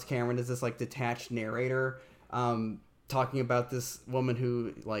of Alex Cameron as this like detached narrator, talking about this woman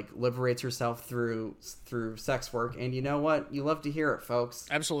who like liberates herself through sex work. And you know what? You love to hear it, folks.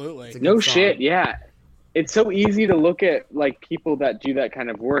 Absolutely. No shit, yeah. It's so easy to look at like people that do that kind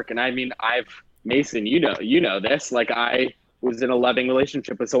of work. And I mean, Mason, you know this, like I was in a loving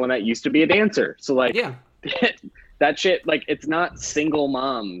relationship with someone that used to be a dancer. So like, yeah, that shit, like it's not single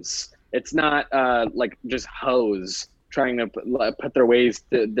moms. It's not like just hoes trying to put their ways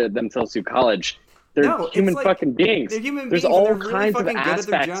themselves through college. They're human fucking beings. They're human There's beings. all They're kinds really of good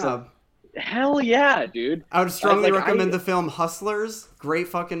aspects at their job. Hell yeah, dude. I would strongly recommend the film Hustlers. Great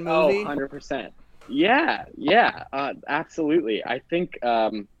fucking movie. 100%. Yeah, absolutely. I think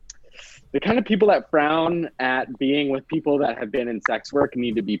The kind of people that frown at being with people that have been in sex work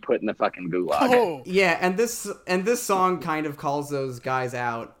need to be put in the fucking gulag. Oh, Yeah, and this song kind of calls those guys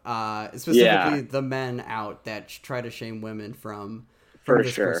out, specifically the men out that try to shame women from For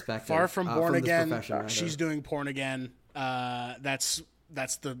this sure. perspective. Far from born this again. profession, rather. She's doing porn again. That's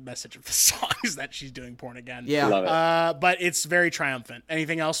the message of the song, is that she's doing porn again. Yeah. Love it. But it's very triumphant.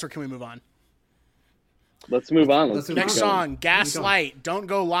 Anything else, or can we move on? Let's move on. Let's move Next on. song, Gaslight. Don't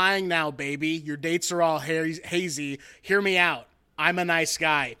go lying now, baby. Your dates are all hazy. Hear me out. I'm a nice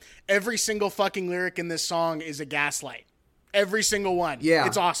guy. Every single fucking lyric in this song is a gaslight. Every single one. Yeah.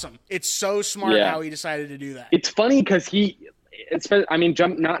 It's awesome. It's so smart how he decided to do that. It's funny because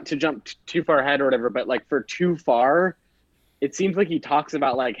not to jump too far ahead or whatever, but like for Too Far, it seems like he talks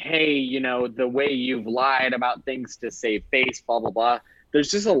about like, hey, you know, the way you've lied about things to save face, blah, blah, blah. There's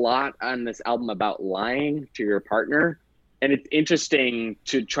just a lot on this album about lying to your partner. And it's interesting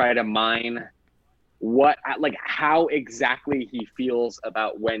to try to mine how exactly he feels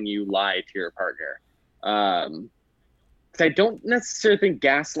about when you lie to your partner. Because I don't necessarily think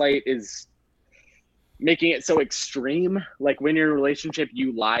gaslight is making it so extreme. Like when you're in a relationship,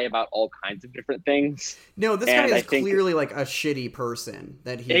 you lie about all kinds of different things. No, this guy is clearly like a shitty person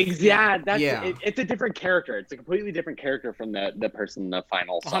that he. It's a different character. It's a completely different character from the person in the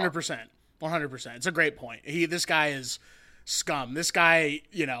final song. 100%. It's a great point. This guy is scum. This guy,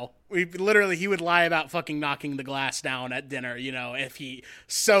 you know, he would lie about fucking knocking the glass down at dinner, you know, if he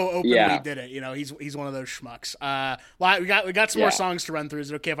so openly did it. You know, he's one of those schmucks. We got some more songs to run through.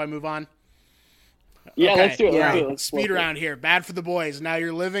 Is it okay if I move on? Yeah, okay. Let's do it. Yeah. Let's Speed around here. Bad for the boys. Now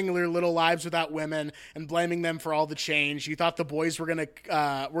you're living your little lives without women and blaming them for all the change. You thought the boys were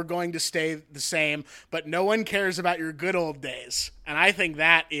going to stay the same, but no one cares about your good old days. And I think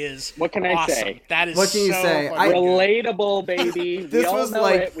that is what can awesome. I say? That is what can you say? Relatable, baby. This was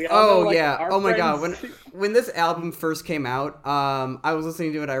like, oh my god, when this album first came out, I was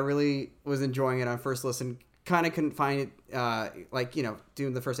listening to it. I really was enjoying it on first listen. Kind of couldn't find it,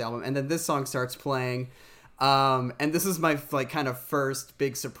 doing the first album, and then this song starts playing, and this is my kind of first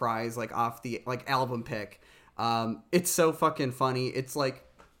big surprise off the album pick. It's so fucking funny. It's like,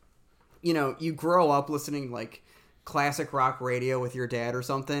 you grow up listening classic rock radio with your dad or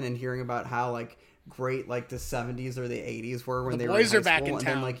something, and hearing about how great the 70s or the 80s were when they were in high school.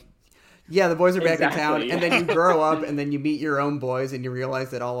 The boys are back in town, and then you grow up, and then you meet your own boys, and you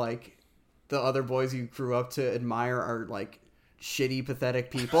realize that all the other boys you grew up to admire are shitty, pathetic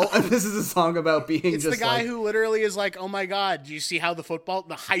people. And this is a song about being it's the guy who literally is like, oh my god, do you see how the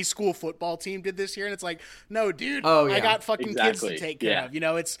high school football team did this year? And it's like, no, dude, I got fucking kids to take care of.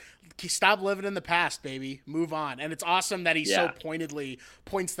 It's stop living in the past, baby. Move on. And it's awesome that he so pointedly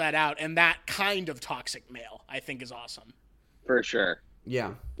points that out. And that kind of toxic male, I think, is awesome. For sure.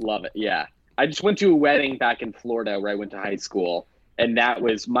 Yeah. Love it. Yeah. I just went to a wedding back in Florida where I went to high school. And that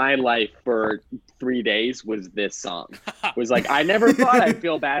was my life for 3 days, was this song. It was like, I never thought I'd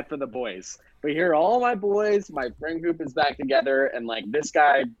feel bad for the boys. But here, all my boys, my friend group is back together. And like, this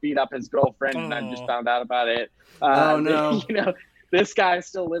guy beat up his girlfriend and I just found out about it. Oh, no. This guy's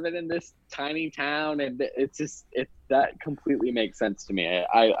still living in this tiny town. And that completely makes sense to me.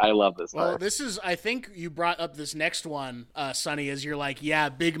 I love this part. Well, this is, I think you brought up this next one, Sonny, is you're like, yeah,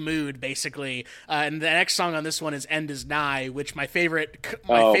 big mood, basically. And the next song on this one is End Is Nigh, which my favorite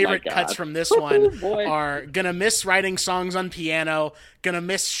cuts from this one are Gonna Miss Writing Songs on Piano, Gonna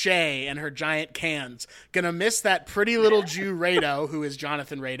Miss Shay and her giant cans, Gonna Miss that pretty little Jew Rado, who is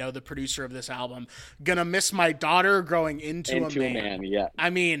Jonathan Rado, the producer of this album, Gonna Miss My Daughter Growing into a Man. Yeah. I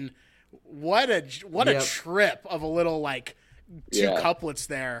mean, what a trip of a little two couplets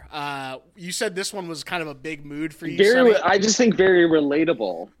there. You said this one was kind of a big mood for you, Sonny? I just think very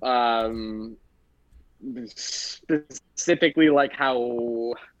relatable. Specifically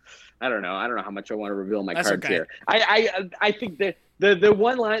how I don't know how much I want to reveal my cards here. I think that the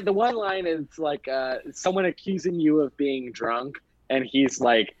one line is like someone accusing you of being drunk, and he's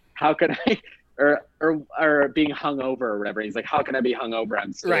like, how can I or being hungover or whatever. He's like, how can I be hungover?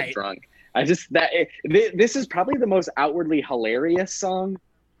 I'm still drunk. This is probably the most outwardly hilarious song,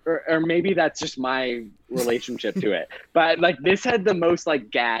 or maybe that's just my relationship to it. But this had the most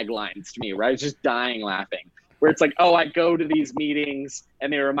gag lines to me, where I was just dying laughing. Where it's like, oh, I go to these meetings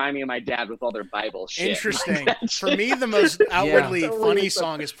and they remind me of my dad with all their Bible shit. Interesting. For me, the most outwardly funny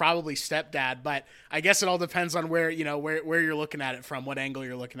song is probably Stepdad, but I guess it all depends on where you're looking at it from, what angle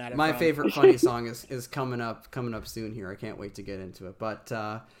you're looking at it from. My favorite funny song is coming up soon here. I can't wait to get into it. But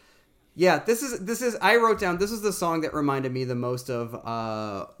this is I wrote down, this is the song that reminded me the most of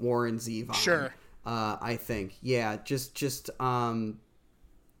Warren Zevon. Sure. I think. Yeah, just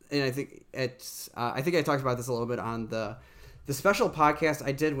and I think I think I talked about this a little bit on the special podcast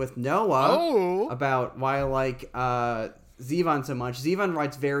I did with Noah about why I like Zevon so much. Zevon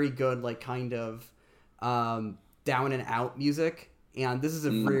writes very good, like, kind of down and out music, and this is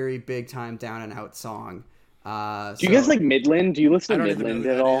a very big time down and out song. Do you guys like Midland? Do you listen to Midland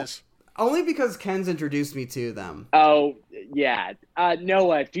at all? Only because Ken's introduced me to them. Oh, yeah.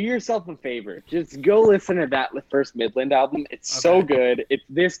 Noah, do yourself a favor. Just go listen to that first Midland album. It's so good. It's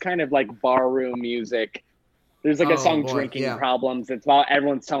this kind of like barroom music. There's like a song, Drinking Problems. It's about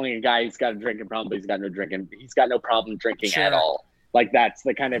everyone's telling a guy he's got a drinking problem, but he's got no problem drinking at all. Like, that's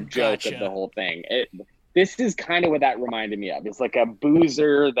the kind of joke of the whole thing. This is kind of what that reminded me of. It's like a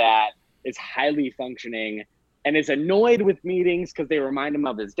boozer that is highly functioning and is annoyed with meetings because they remind him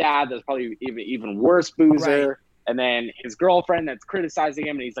of his dad. That's probably even worse boozer. Right. And then his girlfriend that's criticizing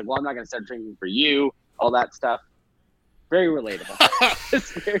him, and he's like, well, I'm not going to start drinking for you, all that stuff. Very relatable.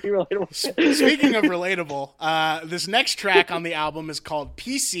 It's very relatable. Speaking of relatable, this next track on the album is called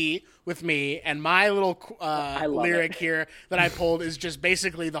PC with Me, and my little lyric here that I pulled is just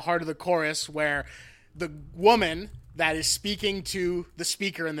basically the heart of the chorus, where the woman that is speaking to the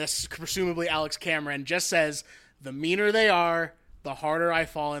speaker in this, presumably Alex Cameron, just says, the meaner they are, the harder I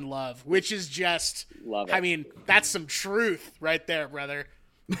fall in love, which is just, I mean, that's some truth right there, brother.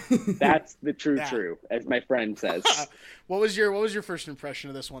 That's the true, as my friend says. What was your first impression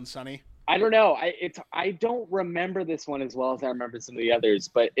of this one, Sonny? I don't know. I don't remember this one as well as I remember some of the others,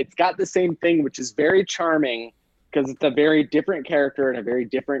 but it's got the same thing, which is very charming because it's a very different character and a very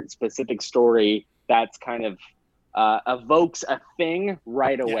different specific story that's kind of evokes a thing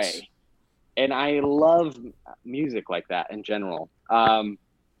right away. Yes. And I love music like that in general.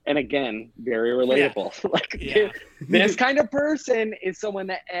 And again, very relatable. This kind of person is someone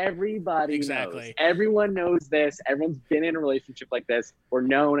that everybody knows. Everyone knows this. Everyone's been in a relationship like this or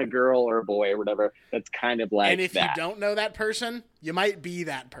known a girl or a boy or whatever that's kind of like that. And if you don't know that person, you might be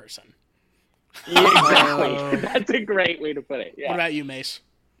that person. Exactly. That's a great way to put it. Yeah. What about you, Mace?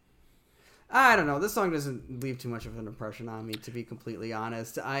 I don't know. This song doesn't leave too much of an impression on me, to be completely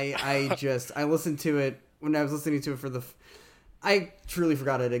honest. I listened to it when I was listening to it I truly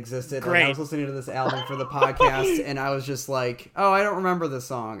forgot it existed. Great. And I was listening to this album for the podcast, and I was just like, oh, I don't remember this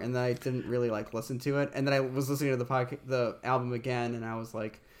song. And then I didn't really listen to it. And then I was listening to the album again, and I was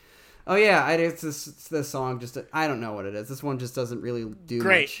like, oh yeah, it's this song. Just I don't know what it is. This one just doesn't really do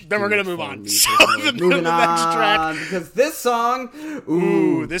great. Much, then we're gonna move on. Moving on, track. Because this song,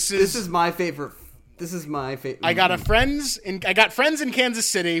 this is my favorite. This is my favorite. I got friends in Kansas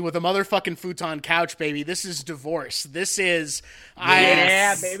City with a motherfucking futon couch, baby. This is Divorce. This is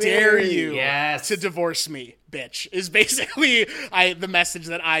I dare you to divorce me, bitch. Is basically the message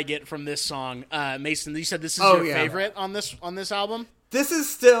that I get from this song. Mason, you said this is your favorite on this album? This is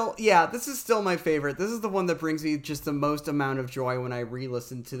still my favorite. This is the one that brings me just the most amount of joy when I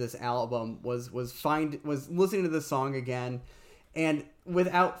re-listened to this album was listening to this song again. And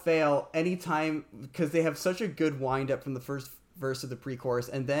without fail, anytime, because they have such a good wind up from the first verse of the pre-chorus,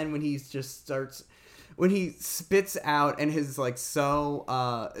 and then when he spits out and his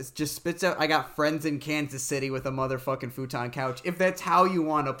just spits out, I got friends in Kansas City with a motherfucking futon couch. If that's how you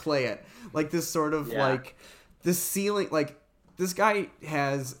want to play it, this sort of this ceiling, this guy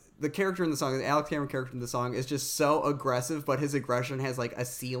has the character in the song, the Alex Cameron character in the song is just so aggressive, but his aggression has a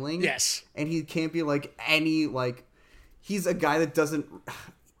ceiling. Yes, and he can't be he's a guy that doesn't.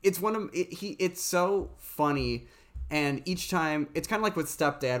 It's so funny, and each time it's kind of like with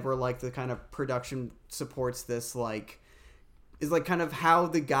Stepdad, where the kind of production supports this is kind of how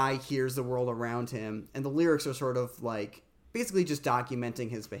the guy hears the world around him, and the lyrics are sort of basically just documenting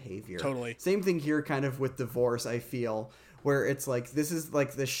his behavior. Totally. Same thing here, kind of with Divorce. I feel where it's this is the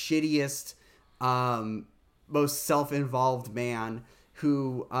shittiest, most self-involved man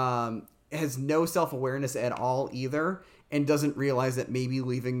who has no self-awareness at all either, and doesn't realize that maybe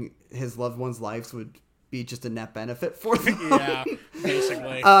leaving his loved ones' lives would be just a net benefit for them. Yeah,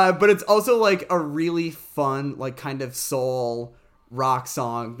 basically. But it's also a really fun, kind of soul rock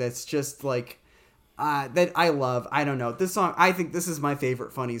song that's just that I love. I don't know. This song, I think this is my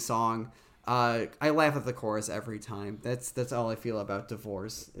favorite funny song. I laugh at the chorus every time. That's all I feel about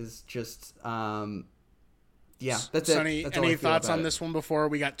Divorce is just yeah, that's Sonny, it. That's any thoughts on this one before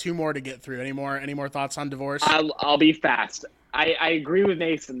we got two more to get through? Any more thoughts on Divorce? I'll be fast. I agree with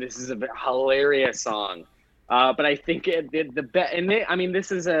Mason. This is a hilarious song, but I think it did the best. And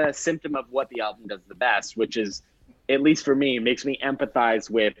this is a symptom of what the album does the best, which is, at least for me, makes me empathize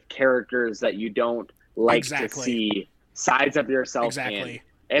with characters that you don't like to see sides of yourself in.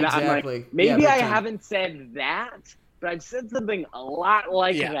 And I'm maybe I haven't said that, but I've said something a lot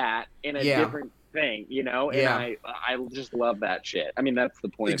like that in a different thing, you know? And I just love that shit. I mean, that's the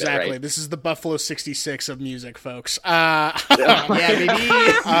point of it, right? This is the Buffalo 66 of music, folks. Baby.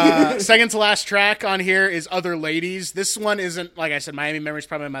 Second to last track on here is Other Ladies. This one isn't, like I said, Miami Memories is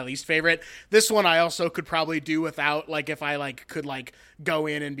probably my least favorite. This one I also could probably do without, like, if I, like, could, like, go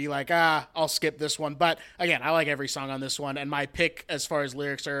in and be like, I'll skip this one. But, again, I like every song on this one. And my pick, as far as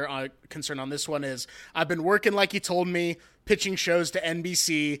lyrics are concerned on this one, is I've been working like you told me, pitching shows to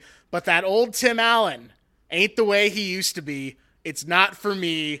NBC, but that old Tim Allen ain't the way he used to be. It's not for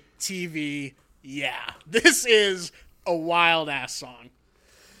me. TV, yeah. This is a wild-ass song.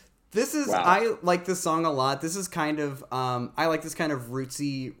 This is, wow. I like this song a lot. This is kind of, I like this kind of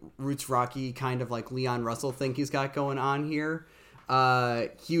roots rocky kind of like Leon Russell thing he's got going on here.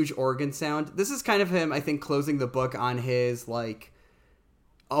 Huge organ sound. This is kind of him, I think, closing the book on his, like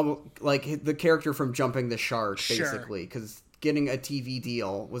the character from Jumping the Shark, basically, because getting a TV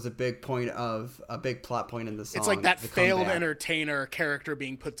deal was a big plot point in the song. It's like that failed entertainer character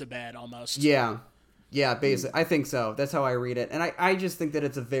being put to bed, almost. Yeah, basically, I think so. That's how I read it, and I just think that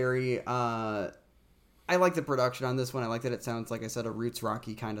it's a very, I like the production on this one. I like that it sounds, like I said, a roots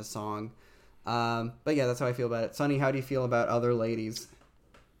rocky kind of song. But yeah, that's how I feel about it. Sonny, how do you feel about Other Ladies?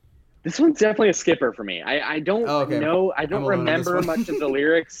 This one's definitely a skipper for me. I don't know. I don't remember much of the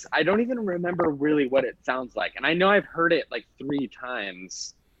lyrics. I don't even remember really what it sounds like. And I know I've heard it like 3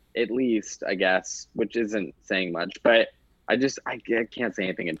 times at least, I guess, which isn't saying much. But I can't say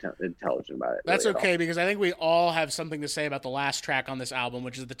anything intelligent about it. That's really okay, because I think we all have something to say about the last track on this album,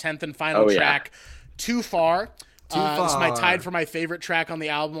 which is the 10th and final track, Too Far. This is my tied for my favorite track on the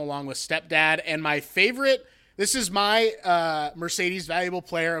album, along with Stepdad. And my favorite... This is my Mercedes Valuable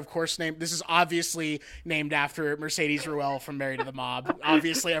Player, of course. This is obviously named after Mercedes Ruehl from Married to the Mob.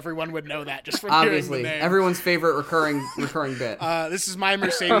 Obviously, everyone would know that just from hearing the name. Everyone's favorite recurring bit. This is my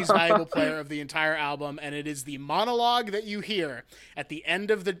Mercedes Valuable Player of the entire album, and it is the monologue that you hear at the end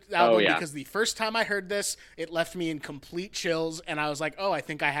of the album, because the first time I heard this, it left me in complete chills, and I was like, I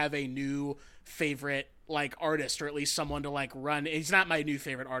think I have a new favorite like artist, or at least someone to like run. He's not my new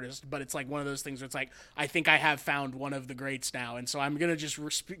favorite artist, but it's like one of those things where it's like, I think I have found one of the greats now. And so I'm going to just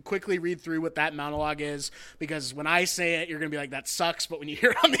quickly read through what that monologue is, because when I say it, you're going to be like, that sucks. But when you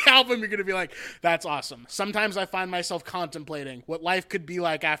hear it on the album, you're going to be like, that's awesome. Sometimes I find myself contemplating what life could be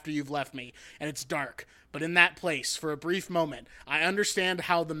like after you've left me, and it's dark. But in that place, for a brief moment, I understand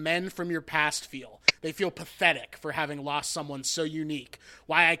how the men from your past feel. They feel pathetic for having lost someone so unique.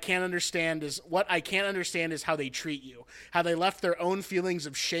 What I can't understand is how they treat you, how they left their own feelings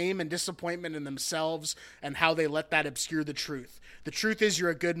of shame and disappointment in themselves, and how they let that obscure the truth. The truth is, you're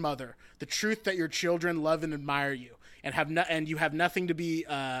a good mother. The truth that your children love and admire you, and you have nothing to be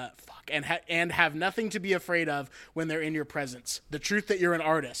have nothing to be afraid of when they're in your presence. The truth that you're an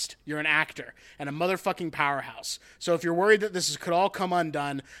artist, you're an actor, and a motherfucking powerhouse. So if you're worried that could all come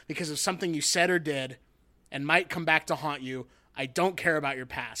undone because of something you said or did and might come back to haunt you, I don't care about your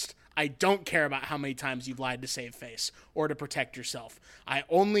past. I don't care about how many times you've lied to save face or to protect yourself. I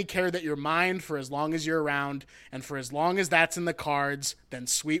only care that you're mine for as long as you're around, and for as long as that's in the cards, then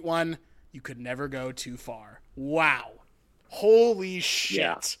sweet one, you could never go too far. Wow. Holy shit.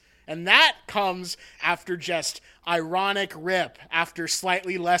 Yeah. And that comes after just ironic rip, after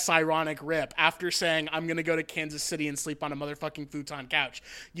slightly less ironic rip, after saying, I'm going to go to Kansas City and sleep on a motherfucking futon couch.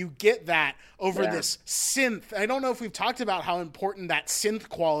 You get that over this synth. I don't know if we've talked about how important that synth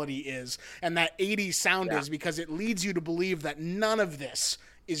quality is and that 80s sound is, because it leads you to believe that none of this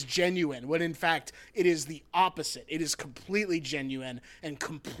is genuine, when in fact it is the opposite. It is completely genuine and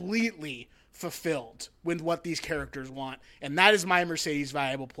completely fulfilled with what these characters want. And that is my Mercedes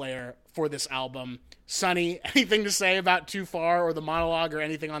Valuable Player for this album. Sonny, anything to say about Too Far or the monologue or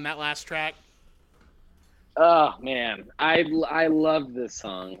anything on that last track? Oh man, I love this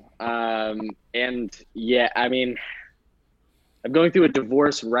song. And yeah, I mean, I'm going through a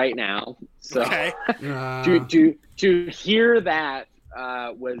divorce right now, so okay. to hear that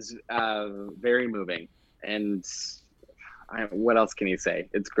was very moving. And what else can you say?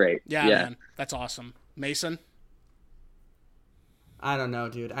 It's great. Yeah, man. That's awesome. Mason? I don't know,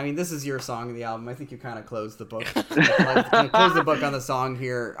 dude. I mean, this is your song of the album. I think you kind of closed the book. Close the book on the song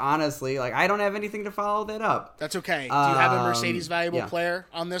here. Honestly, like, I don't have anything to follow that up. That's okay. Do you have a Mercedes Valuable Player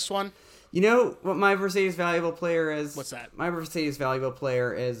on this one? You know what my Mercedes Valuable Player is? What's that? My Mercedes Valuable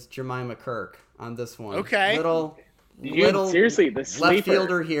Player is Jemima Kirk on this one. Okay. Little seriously, the sleeper. Left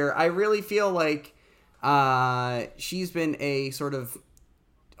fielder here. I really feel like she's been a sort of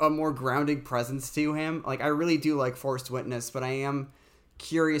a more grounding presence to him. Like, I really do like Forced Witness, but I am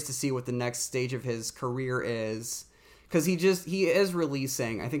curious to see what the next stage of his career is. because he is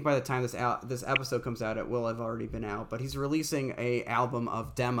releasing. I think by the time this episode comes out, it will have already been out. But he's releasing a album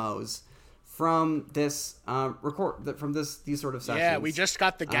of demos from this these sort of sessions. Yeah, we just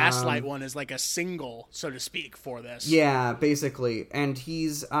got the Gaslight one as like a single, so to speak, for this. Yeah, basically. And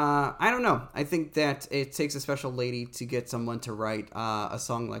he's I don't know. I think that it takes a special lady to get someone to write a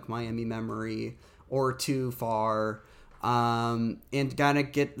song like Miami Memory or Too Far, and gotta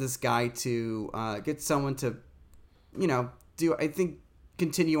get this guy to get someone to,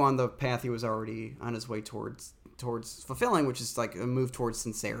 continue on the path he was already on his way towards fulfilling, which is like a move towards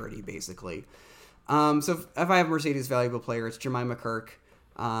sincerity, basically. So if I have Mercedes Valuable Player, it's Jemima Kirk.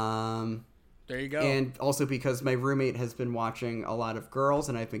 There you go. And also because my roommate has been watching a lot of Girls,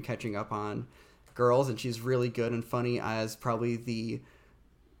 and I've been catching up on Girls, and she's really good and funny as probably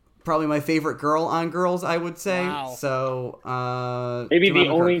my favorite girl on Girls, I would say. Wow. So maybe Jemima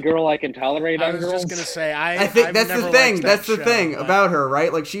the only Kirk. girl I can tolerate I on was Girls. just gonna say I think I've that's never the thing. liked That's the that thing show, but- about her,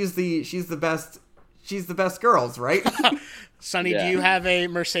 right? Like she's the best. She's the best Girls, right? Sonny, Yeah. do you have a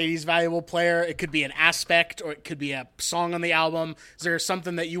Mercedes Valuable Player? It could be an aspect, or it could be a song on the album. Is there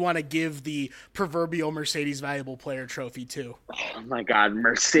something that you want to give the proverbial Mercedes Valuable Player trophy to? Oh my God,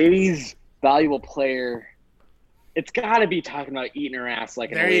 Mercedes Valuable Player. It's got to be talking about eating her ass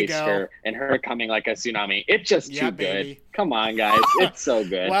like an There you go. oyster and her coming like a tsunami. It's just Yeah, too good. baby. Come on, guys. It's so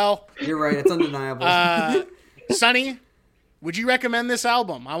good. Well, You're right. It's undeniable. Sonny, would you recommend this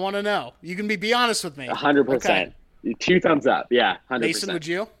album? I want to know. You can be honest with me. 100%. 2 thumbs up. Yeah, 100%. Mason, would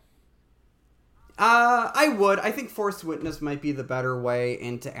you? I would. I think Forced Witness might be the better way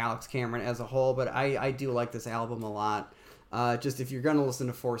into Alex Cameron as a whole, but I do like this album a lot. Just if you're gonna listen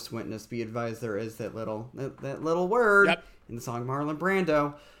to Forced Witness, be advised there is that little word Yep. in the song Marlon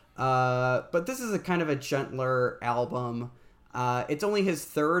Brando. But this is a kind of a gentler album. It's only his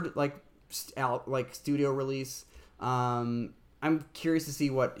third studio release. I'm curious to see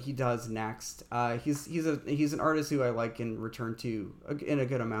what he does next. He's an artist who I like and return to in a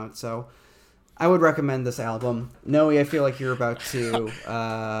good amount. So I would recommend this album. Noe, I feel like you're about to.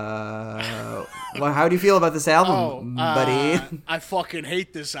 Well, how do you feel about this album, buddy? I fucking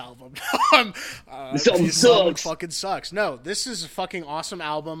hate this album. This album This album sucks. fucking sucks. No, this is a fucking awesome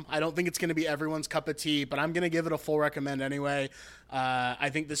album. I don't think it's going to be everyone's cup of tea, but I'm going to give it a full recommend anyway. I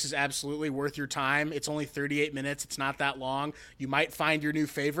think this is absolutely worth your time. It's only 38 minutes. It's not that long. You might find your new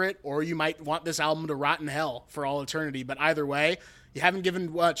favorite, or you might want this album to rot in hell for all eternity. But either way, you haven't given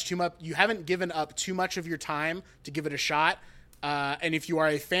up too much of your time to give it a shot. And if you are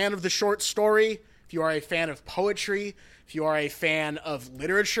a fan of the short story, if you are a fan of poetry, if you are a fan of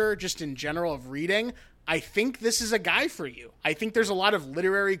literature, just in general of reading, I think this is a guy for you. I think there's a lot of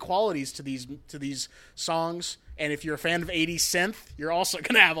literary qualities to these songs. And if you're a fan of 80s synth, you're also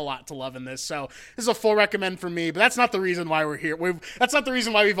going to have a lot to love in this. So this is a full recommend for me, but that's not the reason why we're here. That's not the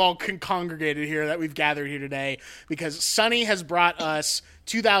reason why we've all congregated here, that we've gathered here today, because Sonny has brought us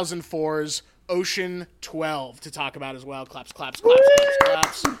 2004's Ocean 12 to talk about as well. Claps, claps, claps,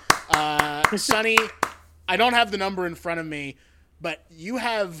 claps, claps. Sonny, I don't have the number in front of me, but you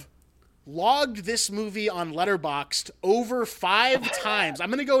have logged this movie on Letterboxd over 5 times. I'm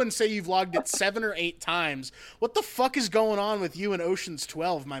going to go and say you've logged it 7 or 8 times. What the fuck is going on with you and Ocean's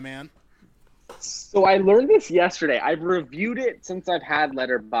 12, my man? So I learned this yesterday. I've reviewed it since I've had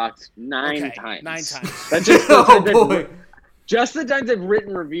Letterboxd 9 times. 9 times. That's just Oh boy. just the times I've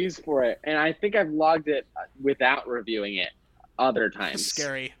written reviews for it, and I think I've logged it without reviewing it other times.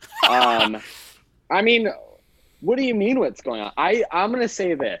 Scary. I mean, what do you mean what's going on? I'm going to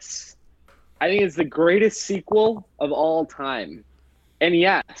say this. I think it's the greatest sequel of all time. And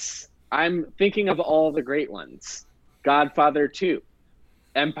yes, I'm thinking of all the great ones. Godfather 2,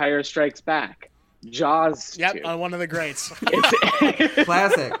 Empire Strikes Back, Jaws 2. Yep, one of the greats.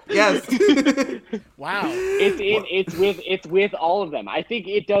 Classic. Yes. Wow. It's with all of them. I think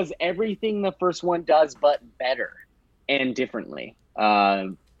it does everything the first one does, but better and differently.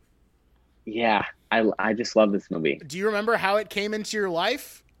 Yeah, I just love this movie. Do you remember how it came into your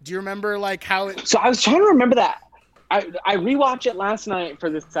life? Do you remember how it... So I was trying to remember that. I rewatched it last night for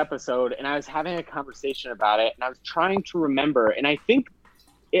this episode, and I was having a conversation about it, and I was trying to remember, and I think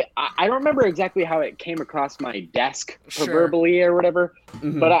I don't remember exactly how it came across my desk, Sure. proverbially or whatever,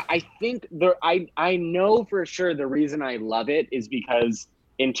 Mhm. but I think I know for sure the reason I love it is because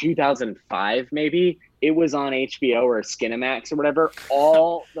in 2005, maybe, it was on HBO or Skinamax or whatever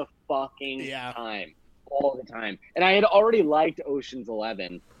all the fucking Yeah. time. All the time. And I had already liked Ocean's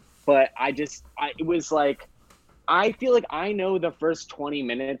 11, but it was like, I feel like I know the first 20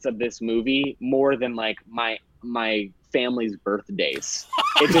 minutes of this movie more than like my family's birthdays.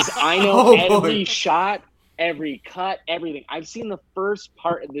 It's just, I know Oh, boy. every shot, every cut, everything. I've seen the first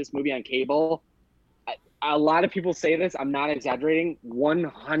part of this movie on cable. A lot of people say this. I'm not exaggerating.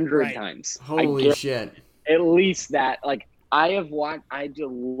 100 times. Holy shit! At least that. Like I have watched. I do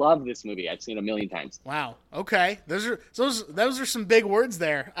love this movie. I've seen it a million times. Wow. Okay. Those are some big words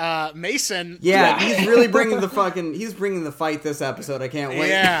there. Mason. Yeah, he's really bringing the fight this episode. I can't wait.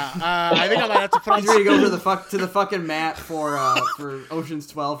 Yeah. I think I might have to put on. He's ready to go to the fucking mat for Ocean's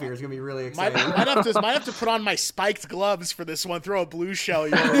 12 here. It's gonna be really exciting. Might have to put on my spiked gloves for this one. Throw a blue shell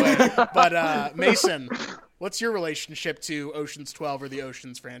your way. But Mason, what's your relationship to Ocean's 12 or the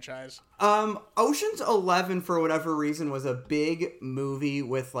Ocean's franchise? Ocean's 11, for whatever reason, was a big movie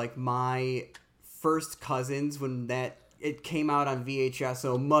with like my first cousins when it came out on VHS,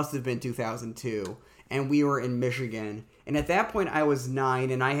 so it must have been 2002, and we were in Michigan. And at that point, I was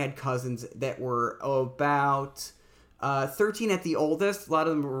 9, and I had cousins that were about 13 at the oldest. A lot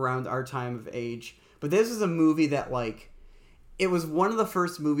of them were around our time of age. But this is a movie that, like, it was one of the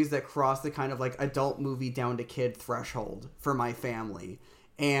first movies that crossed the kind of, like, adult movie down to kid threshold for my family.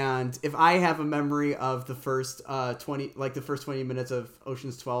 And if I have a memory of the first 20 minutes of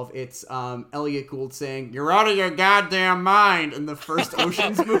Ocean's 12, it's Elliot Gould saying, "You're out of your goddamn mind" in the first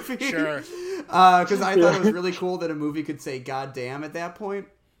Ocean's movie. Sure. Because I thought it was really cool that a movie could say "goddamn" at that point.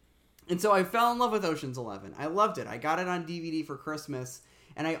 And so I fell in love with Ocean's 11. I loved it. I got it on DVD for Christmas,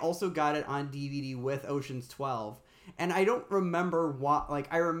 and I also got it on DVD with Ocean's 12. And I don't remember what, like,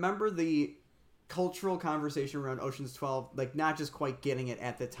 I remember the cultural conversation around Ocean's 12, like, not just quite getting it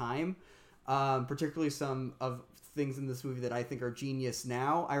at the time, particularly some of things in this movie that I think are genius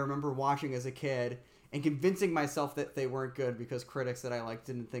now. I remember watching as a kid and convincing myself that they weren't good because critics that I liked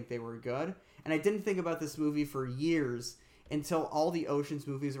didn't think they were good. And I didn't think about this movie for years until all the Ocean's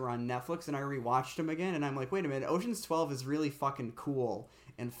movies were on Netflix, and I rewatched them again, and I'm like, wait a minute, Ocean's 12 is really fucking cool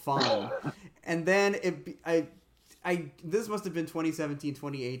and fun. And then this must have been 2017,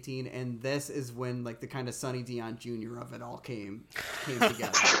 2018, and this is when, like, the kind of Sonny Dion Jr. of it all came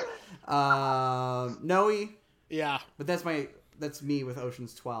together. Noe? Yeah. But that's me with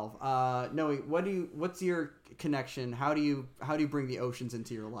Ocean's 12. Noe, what's your connection? How do you bring the oceans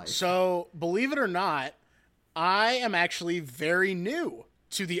into your life? So, believe it or not, I am actually very new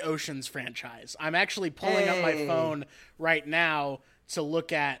to the Oceans franchise. I'm actually pulling up my phone right now to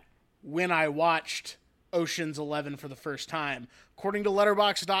look at when I watched Ocean's 11 for the first time. According to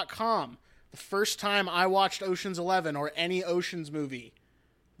Letterboxd.com, the first time I watched Ocean's 11 or any Ocean's movie,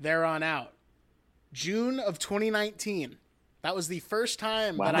 there on out, June of 2019. That was the first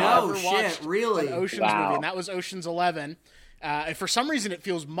time that I ever watched an Ocean's movie, and that was Ocean's 11. And for some reason, it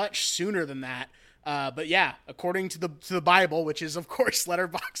feels much sooner than that. But yeah, according to the Bible, which is of course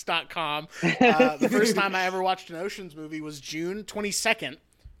Letterboxd.com, the first time I ever watched an Ocean's movie was June 22nd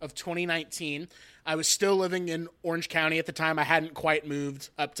of 2019. I was still living in Orange County at the time. I hadn't quite moved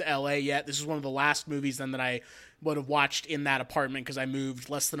up to LA yet. This is one of the last movies then that I would have watched in that apartment because I moved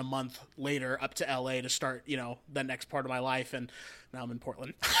less than a month later up to LA to start, the next part of my life. And now I'm in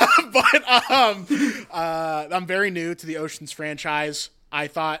Portland. But I'm very new to the Oceans franchise. I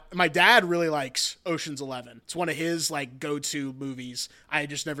thought my dad really likes Ocean's 11. It's one of his like go-to movies. I had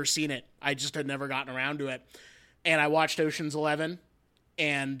just never seen it. I just had never gotten around to it. And I watched Ocean's 11.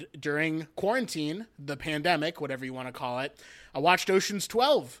 And during quarantine, the pandemic, whatever you want to call it, I watched Ocean's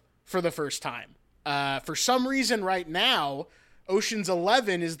 12 for the first time. For some reason right now, Ocean's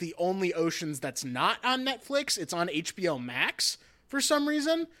 11 is the only Ocean's that's not on Netflix. It's on HBO Max for some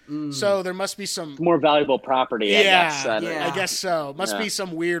reason. So there must be some more valuable property. I guess. I guess so. Must be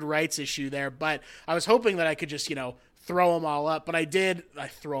some weird rights issue there. But I was hoping that I could just, throw them all up, but I did. I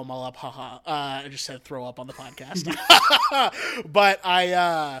throw them all up. Haha. I just said throw up on the podcast. But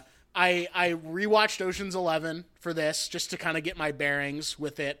I rewatched Ocean's 11 for this just to kind of get my bearings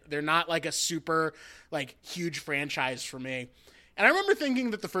with it. They're not like a super like huge franchise for me. And I remember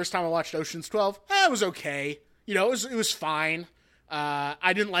thinking that the first time I watched Ocean's 12, it was okay. It was fine.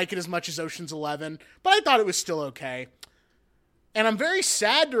 I didn't like it as much as Ocean's 11, but I thought it was still okay. And I'm very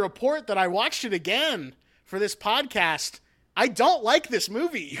sad to report that I watched it again for this podcast. I don't like this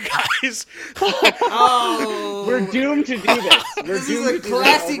movie, you guys. We're doomed to do this. This is a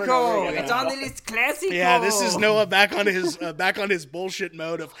classico. It's on the list, classico. Yeah, this is Noah back on his bullshit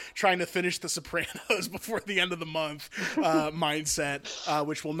mode of trying to finish The Sopranos before the end of the month mindset,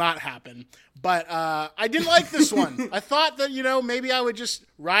 which will not happen. But I didn't like this one. I thought that maybe I would just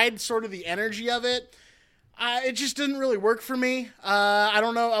ride sort of the energy of it. It just didn't really work for me. I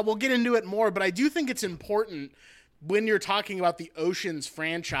don't know. We'll get into it more, but I do think it's important when you're talking about the Oceans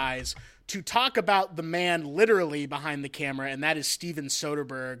franchise to talk about the man literally behind the camera, and that is Steven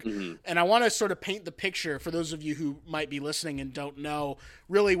Soderbergh. Mm-hmm. And I want to sort of paint the picture for those of you who might be listening and don't know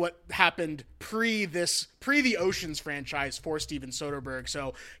really what happened pre the Oceans franchise for Steven Soderbergh.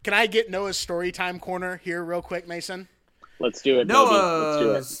 So can I get Noah's Storytime Corner here real quick, Mason? Let's do it, baby. Let's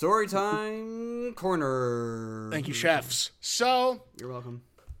do it. Storytime Corner. Thank you, chefs. So You're welcome.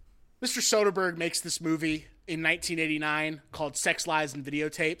 Mr. Soderbergh makes this movie in 1989 called Sex, Lies, and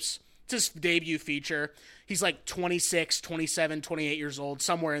Videotapes. It's his debut feature. He's like 26, 27, 28 years old,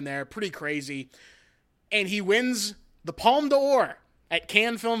 somewhere in there. Pretty crazy. And he wins the Palme d'Or at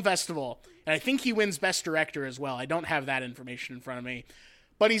Cannes Film Festival. And I think he wins Best Director as well. I don't have that information in front of me.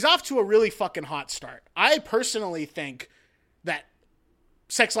 But he's off to a really fucking hot start. I personally think that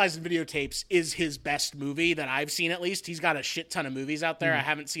Sex, Lies, and Videotapes is his best movie that I've seen, at least. He's got a shit ton of movies out there. I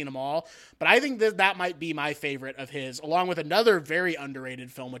haven't seen them all. But I think that might be my favorite of his, along with another very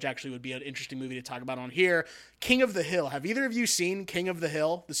underrated film, which actually would be an interesting movie to talk about on here, King of the Hill. Have either of you seen King of the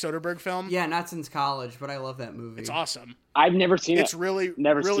Hill, the Soderbergh film? Yeah, not since college, but I love that movie. It's awesome. I've never seen it. It's really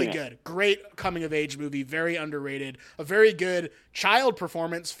seen good. Great coming-of-age movie, very underrated. A very good child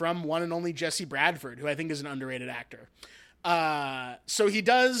performance from one and only Jesse Bradford, who I think is an underrated actor. So he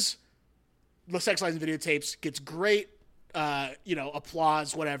does the Sex, Lies, and Videotapes, gets great,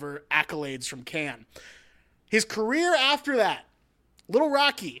 applause, whatever, accolades from Cannes. His career after that, little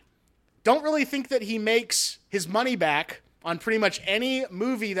rocky. Don't really think that he makes his money back on pretty much any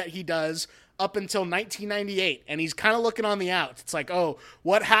movie that he does up until 1998, and he's kind of looking on the outs. It's like, oh,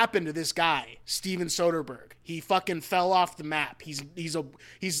 what happened to this guy, Steven Soderbergh? He fucking fell off the map. He's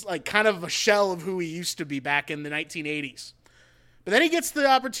like kind of a shell of who he used to be back in the 1980s. But then he gets the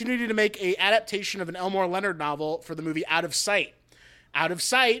opportunity to make a adaptation of an Elmore Leonard novel for the movie Out of Sight. Out of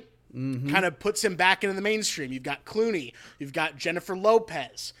Sight kind of puts him back into the mainstream. You've got Clooney. You've got Jennifer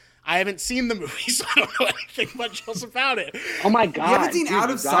Lopez. I haven't seen the movie, so I don't know anything much else about it. Oh my god! You haven't seen Out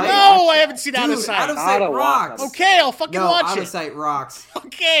of Sight? No, I haven't seen Out of Sight. Out of Sight rocks. Okay, I'll fucking watch Out it. of Sight rocks.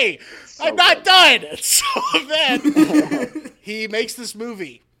 Okay, So I'm not done. So then he makes this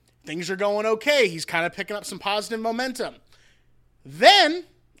movie. Things are going okay. He's kind of picking up some positive momentum. Then,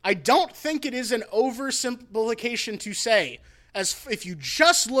 I don't think it is an oversimplification to say, as if you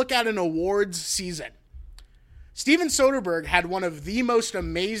just look at an awards season, Steven Soderbergh had one of the most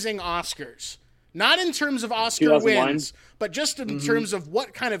amazing Oscars. Not in terms of Oscar 2001? wins, but just in terms of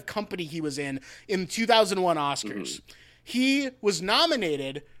what kind of company he was in 2001 Oscars. He was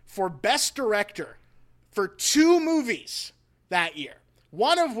nominated for Best Director for 2 movies that year,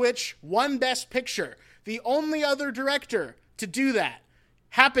 one of which won Best Picture. The only other director to do that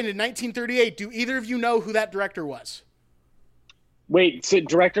happened in 1938. Do either of you know who that director was? Wait, so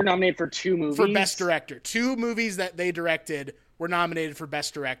director nominated for 2 movies? For Best Director. 2 movies that they directed were nominated for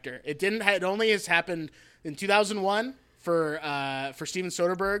Best Director. It only has happened in 2001 for Steven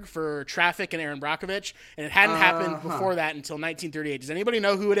Soderbergh for Traffic and Aaron Brockovich, and it hadn't happened before that until 1938. Does anybody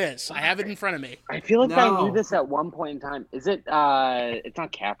know who it is? I have it in front of me. I feel like I No. knew this at one point in time. Is it? It's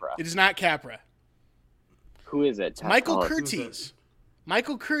not Capra. It is not Capra. Who is it? Michael Oh, Curtiz.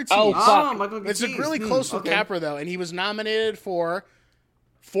 Michael Curtiz. Oh, fuck. Michael It's Curtiz. really close with Okay. Capra, though, and he was nominated for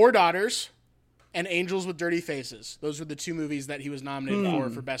 4 Daughters and Angels with Dirty Faces. Those were the 2 movies that he was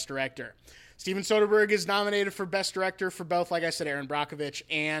nominated for Best Director. Steven Soderbergh is nominated for Best Director for both, like I said, Aaron Brockovich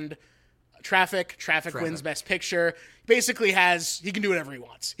and Traffic. Traffic wins Best Picture. Basically he can do whatever he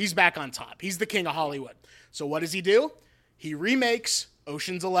wants. He's back on top. He's the king of Hollywood. So what does he do? He remakes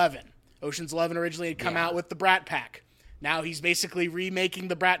Ocean's 11. Ocean's 11 originally had come out with the Brat Pack. Now he's basically remaking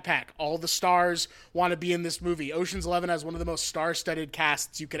the Brat Pack. All the stars want to be in this movie. Ocean's 11 has one of the most star-studded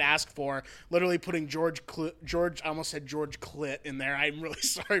casts you could ask for. Literally putting George, I almost said George Clit in there. I'm really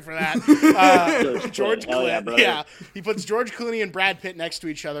sorry for that. George Clit. Yeah. He puts George Clooney and Brad Pitt next to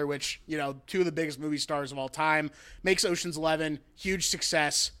each other, which, 2 of the biggest movie stars of all time. Makes Ocean's 11. Huge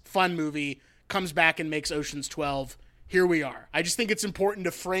success. Fun movie. Comes back and makes Ocean's 12. Here we are. I just think it's important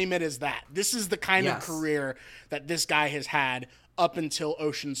to frame it as that. This is the kind of career that this guy has had up until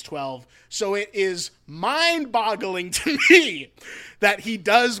Ocean's 12. So it is mind-boggling to me that he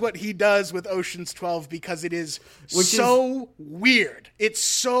does what he does with Ocean's 12 because it is weird. It's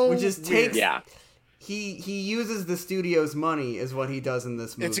so weird. Yeah. He uses the studio's money is what he does in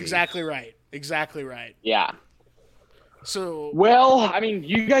this movie. It's exactly right. Exactly right. Yeah. So well, I mean,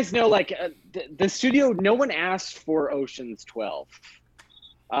 you guys know, like the studio. No one asked for Ocean's 12.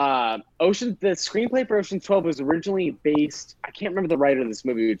 The screenplay for Ocean's 12 was originally based. I can't remember the writer of this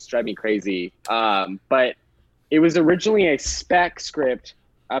movie, which drives me crazy. But it was originally a spec script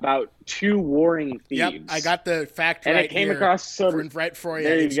about two warring thieves. Yep, I got the fact and right I came here. across Right for you.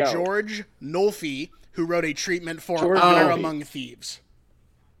 There you It's go. George Nolfi, who wrote a treatment for George Honor Nolfi. Among Thieves.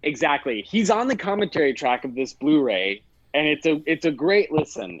 Exactly. He's on the commentary track of this Blu-ray, and it's a great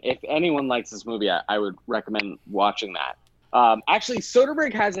listen. If anyone likes this movie, I would recommend watching that. Actually,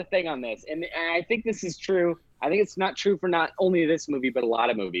 Soderbergh has a thing on this, and I think this is true. I think it's not true for not only this movie, but a lot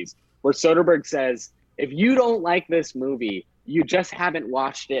of movies, where Soderbergh says, if you don't like this movie, you just haven't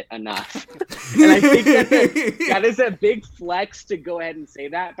watched it enough. And I think that is a big flex to go ahead and say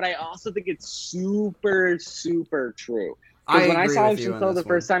that, but I also think it's super, super true. Because when I saw Ocean's 12 the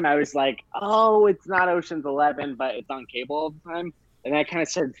first time, I was like, oh, it's not Ocean's 11, but it's on cable all the time. And I kind of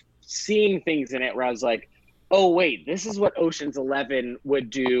started seeing things in it where I was like, oh, wait, this is what Ocean's 11 would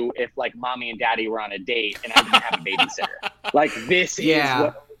do if, like, mommy and daddy were on a date and I didn't have a babysitter. Like, this is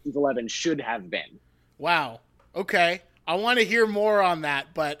what Ocean's 11 should have been. Wow. Okay. I want to hear more on that,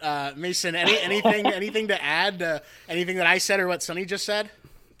 but Mason, anything to add to anything that I said or what Sonny just said?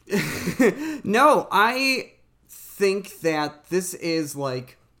 No, I think that this is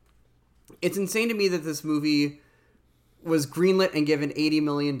like, it's insane to me that this movie was greenlit and given $80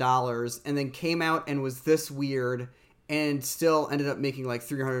 million and then came out and was this weird and still ended up making like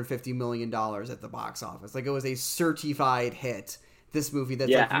 $350 million at the box office. Like, it was a certified hit, this movie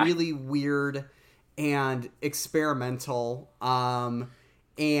that's like really weird and experimental,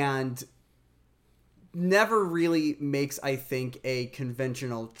 and never really makes, I think, a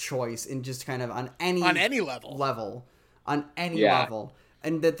conventional choice in just kind of on any level. And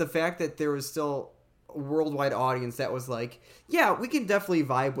that the fact that there was still a worldwide audience that was like, yeah, we can definitely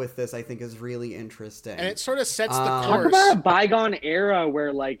vibe with this, I think is really interesting. And it sort of sets the course. Talk about a bygone era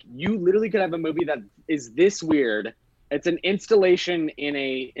where, like, you literally could have a movie that is this weird. It's an installation in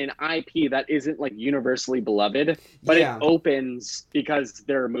an IP that isn't, like, universally beloved, but it opens because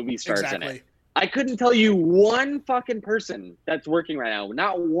there are movie stars in it. I couldn't tell you one fucking person that's working right now,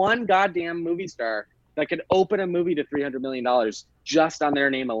 not one goddamn movie star that could open a movie to $300 million just on their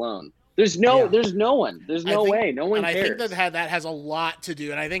name alone. There's no one. There's no way. No one cares. I think that has a lot to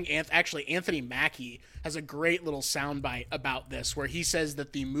do. And I think Anthony Mackie has a great little soundbite about this where he says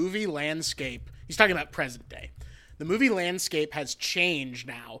that the movie landscape, he's talking about present day, the movie landscape has changed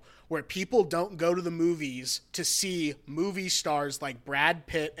now where people don't go to the movies to see movie stars like Brad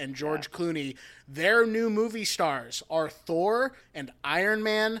Pitt and George Clooney. Their new movie stars are Thor and Iron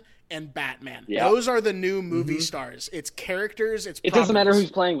Man and Batman. Yep. Those are the new movie stars. It's characters. It doesn't matter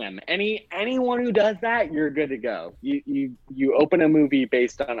who's playing them. Anyone who does that, you're good to go. You open a movie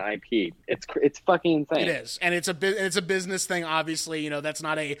based on IP. It's fucking insane. It is, and it's a business thing. Obviously, that's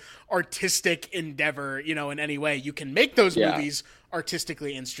not a artistic endeavor. In any way, you can make those movies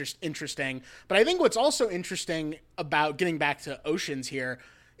artistically interesting. But I think what's also interesting about getting back to Oceans here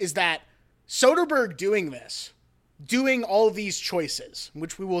is that Soderbergh doing all these choices,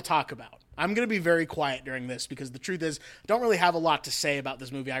 which we will talk about. I'm going to be very quiet during this because the truth is I don't really have a lot to say about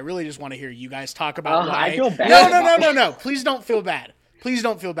this movie. I really just want to hear you guys talk about why. I feel bad. No. Please don't feel bad. Please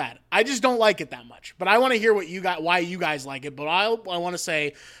don't feel bad. I just don't like it that much. But I want to hear why you guys like it. But I want to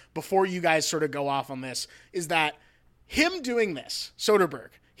say before you guys sort of go off on this is that him doing this, Soderbergh,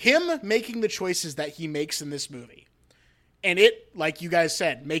 him making the choices that he makes in this movie, and it, like you guys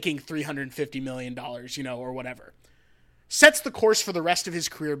said, making $350 million, or whatever, sets the course for the rest of his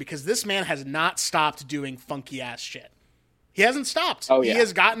career because this man has not stopped doing funky ass shit. He hasn't stopped. He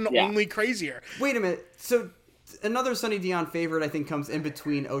has gotten only crazier. Wait a minute. So another Sunny Dion favorite, I think, comes in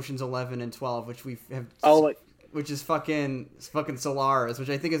between Ocean's 11 and 12, which we have. Which is fucking Solaris, which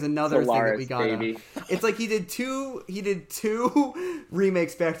I think is another thing that we got. It's like he did two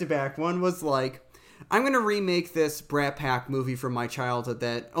remakes back to back. One was like, I'm gonna remake this Brat Pack movie from my childhood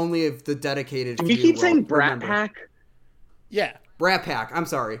that only if the dedicated. You keep saying Brat Pack. Yeah, Rat Pack. I'm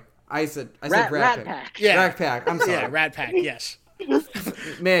sorry. I said Rat Pack. Yeah, Rat Pack. I'm sorry. Yeah, Rat Pack. Yes.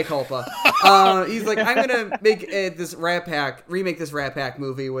 Mea culpa. He's like, I'm gonna make remake this Rat Pack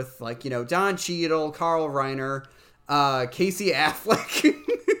movie with Don Cheadle, Carl Reiner, Casey Affleck,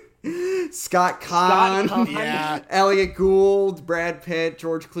 Scott Conn, Elliot Gould, Brad Pitt,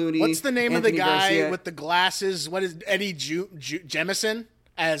 George Clooney. What's the name Anthony of the guy Garcia. with the glasses? What is Eddie Jemison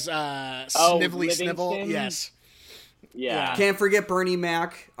as Snively Snivel? Yes. Yeah. Can't forget Bernie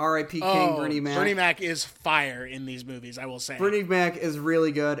Mac, R.I.P. King Bernie Mac. Bernie Mac is fire in these movies, I will say. Bernie Mac is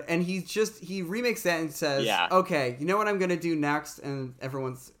really good, and he remakes that and says, okay, you know what I'm going to do next? And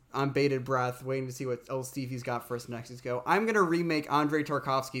everyone's on bated breath, waiting to see what old Stevie's got for us next. He's I'm going to remake Andrei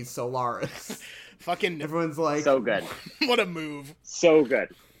Tarkovsky's Solaris. Fucking everyone's like... So good. What a move. So good.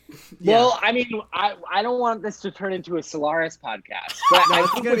 Well, I mean, I don't want this to turn into a Solaris podcast, but No, I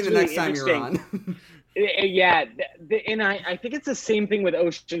it's think gonna be what's the really next time you're interesting- on. Yeah, and I think it's the same thing with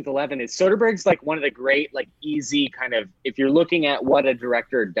Ocean's 11. Is Soderbergh's like one of the great, like, easy kind of, if you're looking at what a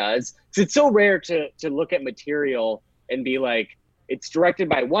director does, because it's so rare to look at material and be like, it's directed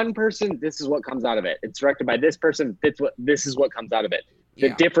by one person, this is what comes out of it. It's directed by this person, this is what comes out of it. The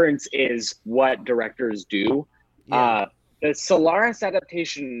Yeah. difference is what directors do. Yeah. The Solaris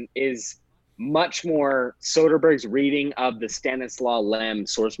adaptation is much more Soderbergh's reading of the Stanislaw Lem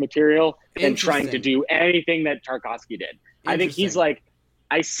source material than trying to do anything that Tarkovsky did. I think he's like,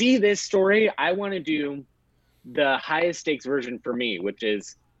 I see this story, I want to do the highest stakes version for me, which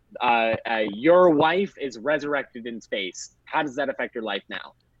is your wife is resurrected in space. How does that affect your life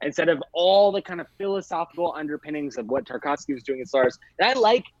now? Instead of all the kind of philosophical underpinnings of what Tarkovsky was doing in Solaris. And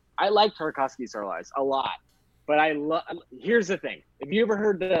I like Tarkovsky's Solaris a lot. But here's the thing. Have you ever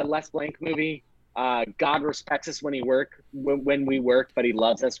heard the Les Blanc movie? God respects us when we work, but he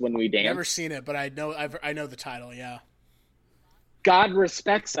loves us when we dance. Never seen it, but I know the title. Yeah. God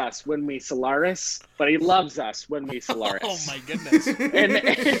respects us when we Solaris, but he loves us when we Solaris. Oh my goodness.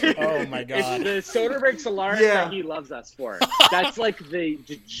 And oh my god. It's the Soderbergh Solaris that he loves us for. That's like the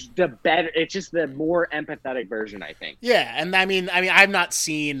better. It's just the more empathetic version, I think. Yeah, and I mean, I've not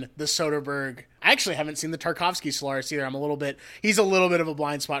seen the Soderbergh. I actually haven't seen the Tarkovsky Solaris either. He's a little bit of a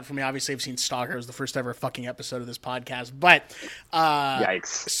blind spot for me. Obviously, I've seen Stalker. It was the first ever fucking episode of this podcast. But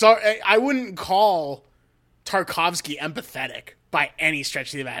yikes. So I wouldn't call Tarkovsky empathetic by any stretch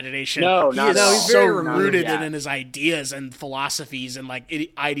of the imagination. No, he's so very rooted in his ideas and philosophies and like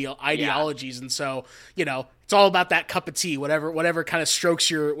ideologies, and so it's all about that cup of tea, whatever kind of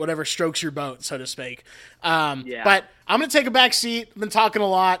strokes your boat, so to speak. But I'm gonna take a back seat. I've been talking a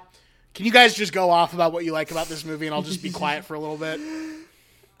lot. Can you guys just go off about what you like about this movie, and I'll just be quiet for a little bit?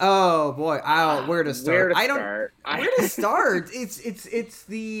 Oh boy, where to start? Where to start? It's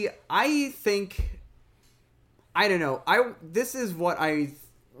the, I don't know. This is what I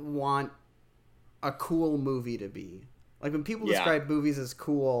want a cool movie to be. Like when people describe movies as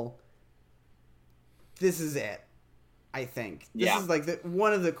cool, this is it. I think this is like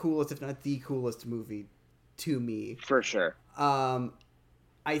one of the coolest, if not the coolest movie to me. For sure.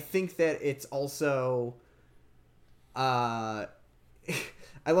 I think that it's also, I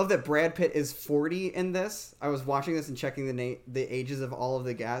love that Brad Pitt is 40 in this. I was watching this and checking the ages of all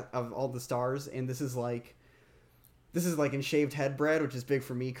of the stars, and this is like in shaved head Brad, which is big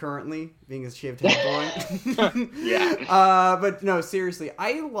for me currently, being a shaved head boy. Yeah. But no, seriously,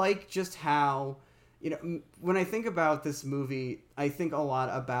 I like just how, when I think about this movie, I think a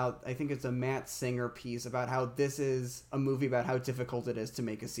lot about, I think it's a Matt Singer piece about how this is a movie about how difficult it is to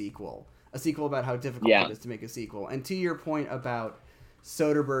make a sequel about how difficult it is to make a sequel. And to your point about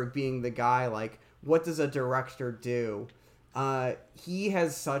Soderbergh being the guy, like, what does a director do? He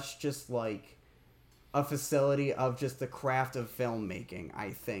has such just like a facility of just the craft of filmmaking,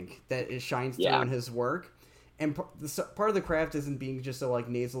 I think, that it shines through in his work. And part of the craft isn't being just so like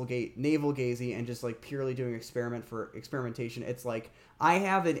navel-gazy and just like purely doing experimentation. It's like, I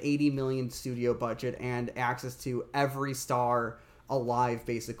have an $80 million studio budget and access to every star alive,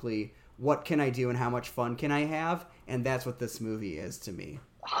 basically. What can I do and how much fun can I have? And that's what this movie is to me.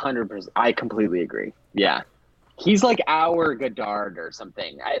 100%. I completely agree. Yeah. He's like our Godard or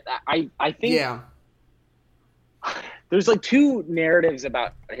something. I think... Yeah. There's like two narratives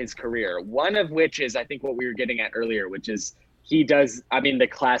about his career. One of which is, I think, what we were getting at earlier, which is he does, the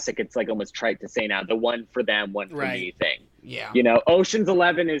classic, it's like almost trite to say now, the one for them, one for me thing. Yeah. Ocean's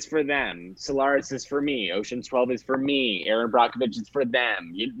 11 is for them. Solaris is for me. Ocean's 12 is for me. Aaron Brockovich is for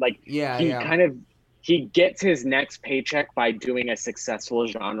them. He gets his next paycheck by doing a successful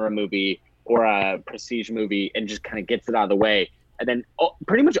genre movie or a prestige movie and just kind of gets it out of the way. And then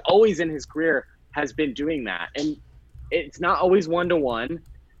pretty much always in his career has been doing that. And it's not always one-to-one,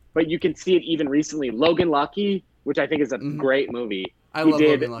 but you can see it even recently. Logan Lucky, which I think is a great movie. I love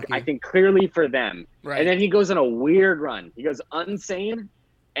Logan Lucky. I think clearly for them. Right. And then he goes on a weird run. He goes Unsane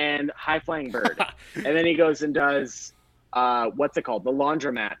and High Flying Bird. And then he goes and does, what's it called? The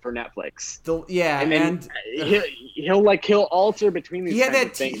Laundromat for Netflix. And then he'll alter between these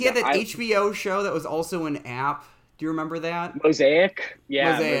things. He had that HBO show that was also an app. Do you remember that? Mosaic?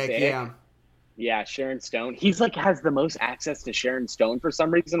 Yeah, Mosaic. Yeah. Yeah, Sharon Stone. He's like has the most access to Sharon Stone for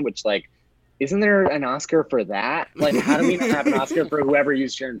some reason, which like, isn't there an Oscar for that? Like, how do we not have an Oscar for whoever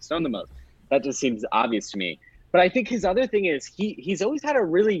used Sharon Stone the most? That just seems obvious to me. But I think his other thing is he's always had a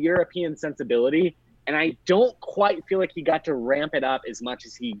really European sensibility, and I don't quite feel like he got to ramp it up as much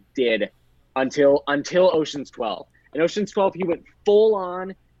as he did until Ocean's 12. In Ocean's 12, he went full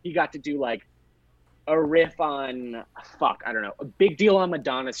on. he got to do like a riff on I don't know, A Big Deal on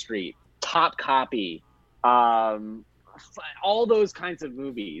Madonna Street, Top Copy, all those kinds of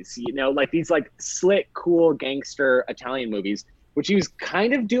movies, you know, like these like slick, cool gangster Italian movies, which he was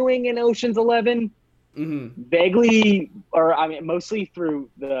kind of doing in Ocean's 11, vaguely, or I mean, mostly through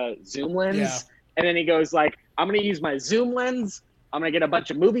the zoom lens. Yeah. And then he goes like, I'm going to use my zoom lens. I'm going to get a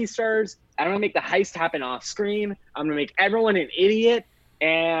bunch of movie stars. I'm going to make the heist happen off screen. I'm going to make everyone an idiot.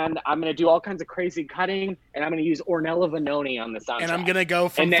 And I'm going to do all kinds of crazy cutting. And I'm going to use Ornella Vanoni on the soundtrack. And I'm going to go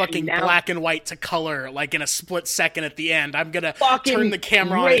from fucking black and white to color, like in a split second at the end. I'm going to turn the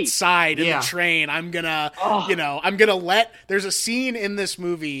camera on its side in the train. I'm going to, I'm going to there's a scene in this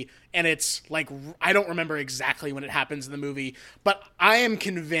movie, and it's like, I don't remember exactly when it happens in the movie, but I am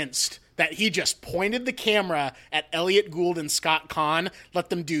convinced that he just pointed the camera at Elliot Gould and Scott Conn, let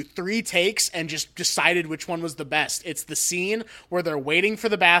them do 3 takes, and just decided which one was the best. It's the scene where they're waiting for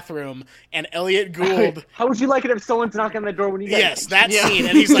the bathroom, and Elliot Gould... How would you like it if someone's knocking on the door when you get Yes, that scene.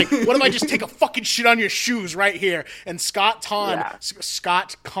 And he's like, what if I just take a fucking shit on your shoes right here? And Scott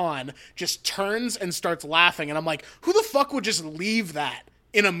Conn just turns and starts laughing, and I'm like, who the fuck would just leave that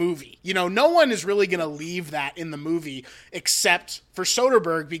in a movie? You know, no one is really going to leave that in the movie except for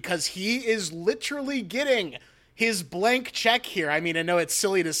Soderbergh, because he is literally getting his blank check here. I mean, I know it's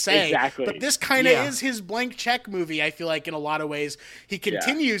silly to say, but this kind of is his blank check movie. I feel like in a lot of ways, he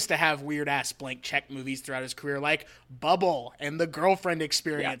continues to have weird ass blank check movies throughout his career, like Bubble and The Girlfriend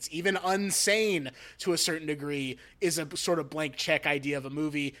Experience. Even Unsane, to a certain degree, is a sort of blank check idea of a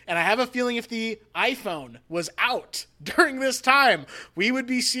movie. And I have a feeling if the iPhone was out during this time, we would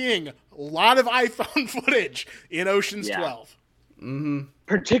be seeing a lot of iPhone footage in Ocean's 12.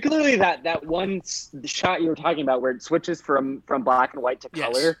 Particularly that one shot you were talking about where it switches from black and white to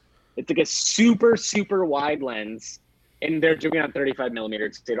color. It's like a super, super wide lens, and they're doing it on 35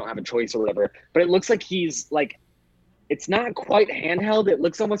 millimeters. So they don't have a choice or whatever. But it looks like he's like, it's not quite handheld. It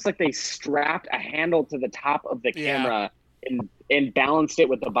looks almost like they strapped a handle to the top of the camera and balanced it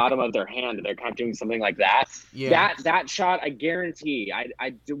with the bottom of their hand. And they're kind of doing something like that. That shot, I guarantee,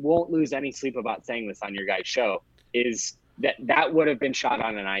 I won't lose any sleep about saying this on your guys' show, is that would have been shot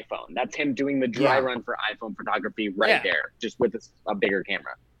on an iPhone. That's him doing the dry run for iPhone photography there, just with a bigger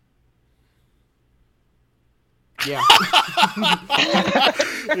camera. Yeah.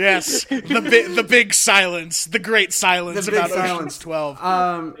 Yes. The big silence, the great silence about Ocean's 12.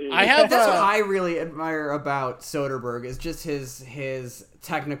 That's what I really admire about Soderbergh, is just his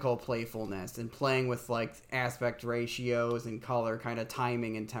technical playfulness and playing with like aspect ratios and color, kind of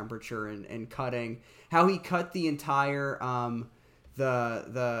timing and temperature and cutting. How he cut the entire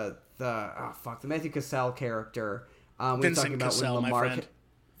the Matthew Cassell character. Vincent Cassell, my friend.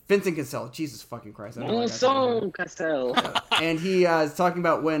 Vincent Cassell, Jesus fucking Christ! Cassell. And he is talking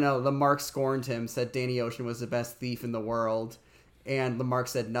about when Lamarck scorned him, said Danny Ocean was the best thief in the world, and Lamarck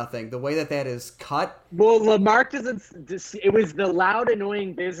said nothing. The way that is cut. Well, Lamarck doesn't. It was the loud,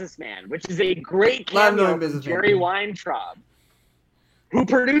 annoying businessman, which is a great cameo from Jerry Weintraub, who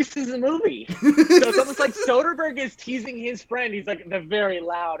produces the movie. So it's almost like Soderbergh is teasing his friend. He's like the very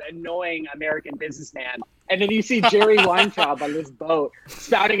loud, annoying American businessman. And then you see Jerry Weintraub on this boat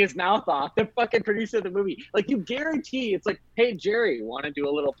spouting his mouth off, the fucking producer of the movie. Like, you guarantee it's like, hey, Jerry, want to do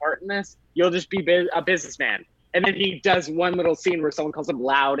a little part in this? You'll just be a businessman. And then he does one little scene where someone calls him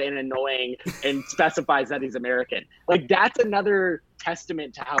loud and annoying and specifies that he's American. Like, that's another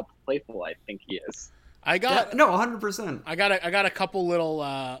testament to how playful I think he is. 100%. I got a couple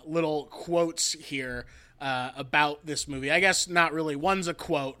little quotes here about this movie. I guess not really. One's a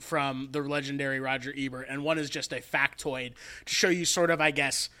quote from the legendary Roger Ebert, and one is just a factoid to show you sort of, I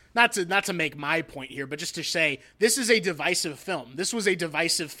guess, not to make my point here, but just to say this is a divisive film. This was a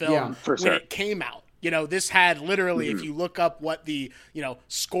divisive film when it came out. You know, this had literally, if you look up what the,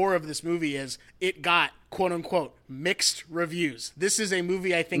 score of this movie is, it got, quote unquote, mixed reviews. This is a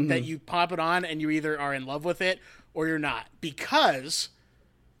movie, I think, that you pop it on and you either are in love with it or you're not. Because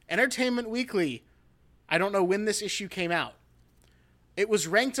Entertainment Weekly, I don't know when this issue came out, it was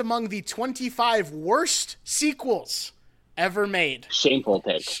ranked among the 25 worst sequels ever made. Shameful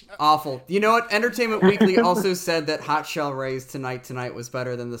take. Awful. You know what? Entertainment Weekly also said that Hot Shell Ray's Tonight was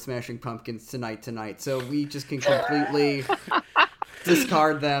better than the Smashing Pumpkins Tonight. So we just can completely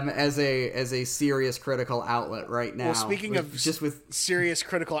discard them as a serious critical outlet right now. Well, speaking of serious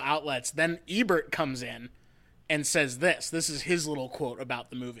critical outlets, then Ebert comes in and says this. This is his little quote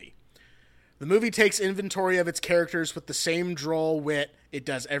about the movie. The movie takes inventory of its characters with the same droll wit it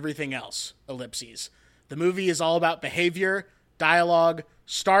does everything else. Ellipses. The movie is all about behavior, dialogue,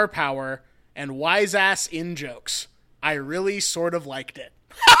 star power, and wise-ass in-jokes. I really sort of liked it.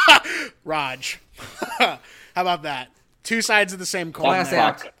 Raj. How about that? Two sides of the same coin. Class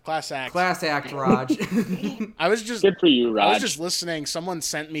act. Class act. Class act, Raj. I was just Good for you, Raj. I was just listening. Someone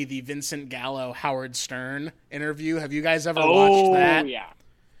sent me the Vincent Gallo Howard Stern interview. Have you guys ever watched Oh that? yeah.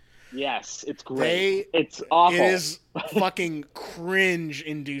 Yes, it's great. It's awful. It is fucking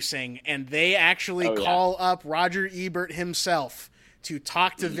cringe-inducing, and they actually Oh, yeah. call up Roger Ebert himself to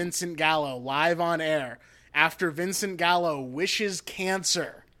talk to Vincent Gallo live on air after Vincent Gallo wishes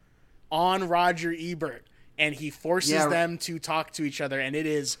cancer on Roger Ebert, and he forces them to talk to each other, and it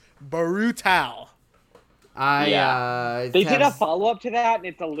is brutal. They did a follow-up to that, and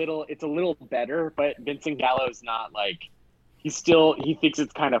it's a little better, but Vincent Gallo's not like. He thinks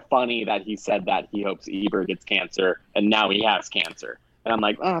it's kind of funny that he said that he hopes Ebert gets cancer, and now he has cancer. And I'm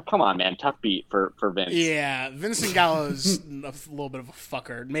like, oh, come on, man. Tough beat for Vince. Yeah, Vincent Gallo's a little bit of a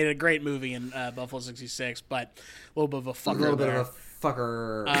fucker. Made a great movie in Buffalo 66, but a little bit of a fucker. A little bit of a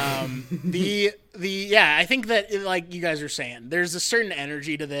fucker. I think that, like you guys are saying, there's a certain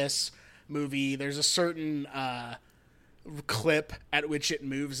energy to this movie. There's a certain clip at which it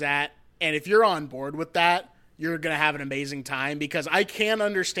moves at. And if you're on board with that, you're going to have an amazing time, because I can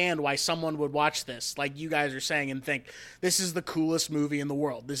understand why someone would watch this, like you guys are saying, and think, this is the coolest movie in the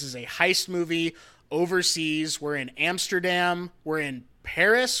world. This is a heist movie overseas. We're in Amsterdam. We're in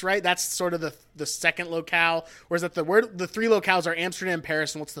Paris, right? That's sort of the second locale. Or is that the three locales are Amsterdam,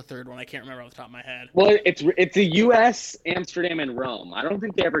 Paris, and what's the third one? I can't remember off the top of my head. Well, it's the U.S., Amsterdam, and Rome. I don't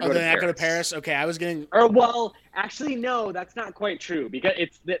think they ever go to Paris. They not go to Paris? Okay, I was getting... Or, well, actually, no, that's not quite true, because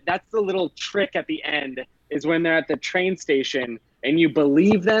that's the little trick at the end, is when they're at the train station and you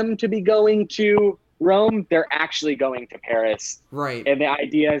believe them to be going to Rome, they're actually going to Paris. Right. And the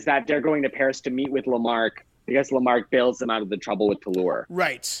idea is that they're going to Paris to meet with Lamarck, because Lamarck bails them out of the trouble with Toulour.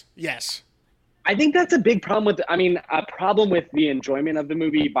 Right. Yes. I think that's a big problem a problem with the enjoyment of the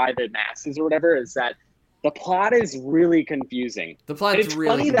movie by the masses or whatever, is that the plot is really confusing. The plot is really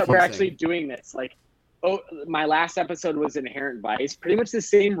funny confusing. That we're actually doing this. Like, my last episode was Inherent Vice. Pretty much the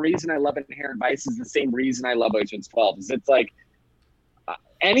same reason I love Inherent Vice is the same reason I love Ocean's 12. It's like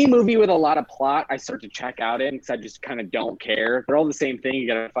any movie with a lot of plot, I start to check out in, because I just kind of don't care. They're all the same thing. You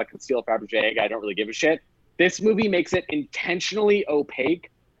got to fucking steal a Fabergé egg. I don't really give a shit. This movie makes it intentionally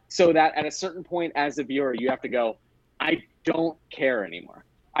opaque, so that at a certain point as a viewer, you have to go, I don't care anymore.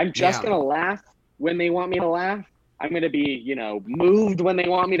 I'm just going to laugh when they want me to laugh. I'm going to be, moved when they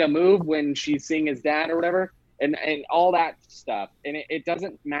want me to move, when she's seeing his dad or whatever, and all that stuff. And it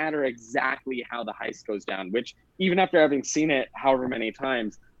doesn't matter exactly how the heist goes down, which even after having seen it however many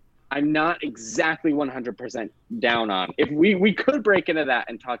times, I'm not exactly 100% down on. If we could break into that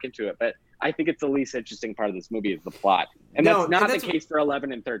and talk into it, but I think it's the least interesting part of this movie is the plot. And that's not the case for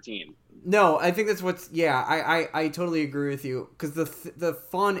 11 and 13. No, I think that's I totally agree with you, because the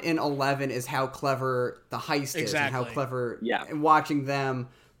fun in 11 is how clever the heist is, and how clever watching them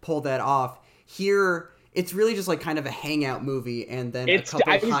pull that off. Here, it's really just like kind of a hangout movie, and then a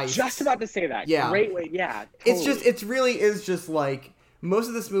couple heists. I was just about to say that. Yeah. Great way. Yeah. Totally. It really is just like, most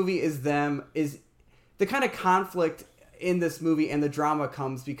of this movie is the kind of conflict in this movie, and the drama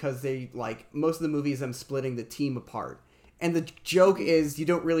comes because most of the movie is them splitting the team apart. And the joke is you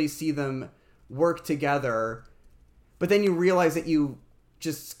don't really see them work together, but then you realize that you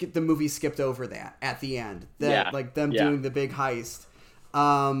just the movie skipped over that at the end. Doing the big heist.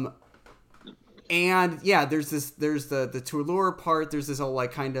 There's the Toulour part. There's this whole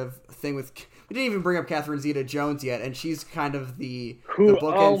kind of thing with, we didn't even bring up Catherine Zeta-Jones yet, and she's kind of the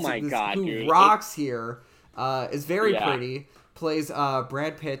bookends, who rocks here. Is very pretty. Plays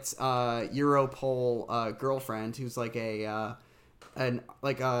Brad Pitt's Europol girlfriend, who's like a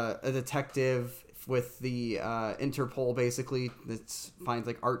detective with the Interpol, basically, that finds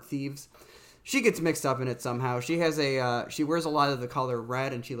art thieves. She gets mixed up in it somehow. She has she wears a lot of the color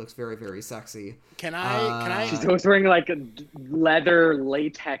red, and she looks very, very sexy. Can I? She's always wearing leather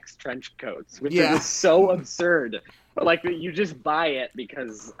latex trench coats, which is so absurd. But you just buy it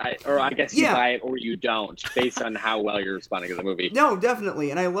because I guess you buy it or you don't, based on how well you're responding to the movie. No,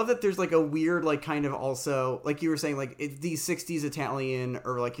 definitely. And I love that there's a weird kind of also, like you were saying, it's these 60s Italian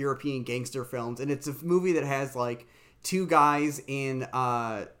or European gangster films, and it's a movie that has two guys in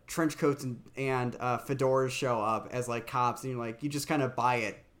trench coats and fedoras show up as cops, and you're you just kind of buy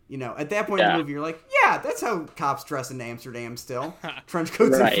it. At that point in the movie, you're that's how cops dress in Amsterdam still. Trench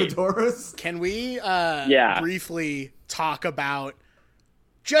coats and fedoras. Can we briefly talk about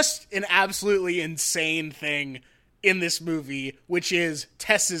just an absolutely insane thing in this movie, which is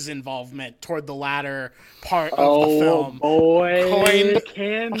Tess's involvement toward the latter part of the film? Coined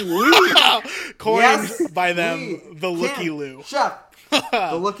by them, the Looky Loo. Chef,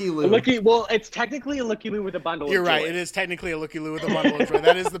 The Looky Loo. Well, it's technically a Looky Loo with a bundle You're of right. joy. It is technically a Looky Loo with a bundle of joy.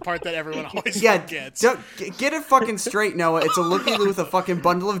 That is the part that everyone always forgets. Get it fucking straight, Noah. It's a Looky Loo with a fucking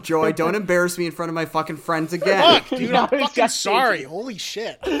bundle of joy. Don't embarrass me in front of my fucking friends again. Fuck, dude, I'm fucking sorry. Holy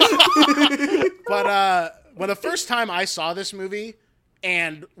shit. But when the first time I saw this movie,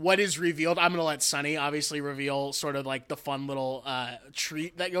 and what is revealed, I'm going to let Sonny obviously reveal sort of like the fun little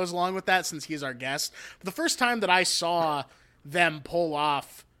treat that goes along with that since he's our guest. But the first time that I saw them pull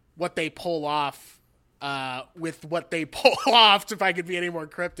off what they pull off with what they pull off, if I could be any more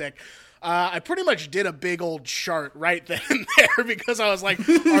cryptic, I pretty much did a big old chart right then and there because I was like,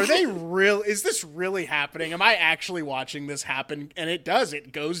 are they real? Is this really happening? Am I actually watching this happen? And it does.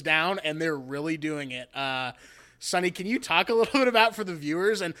 It goes down and they're really doing it. Sonny, can you talk a little bit about for the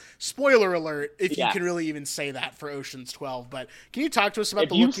viewers? And spoiler alert, if you can really even say that for Ocean's 12. But can you talk to us about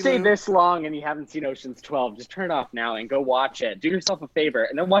the Looky Loo? If you stay this long and you haven't seen Ocean's 12, just turn it off now and go watch it. Do yourself a favor,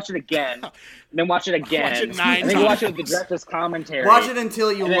 and then watch it again, and then watch it again. Watch it 9 and then times. watch it with the director's commentary. Watch it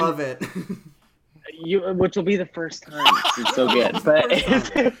until you love it. Which will be the first time. It's so good.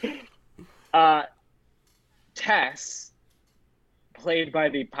 But Tess, played by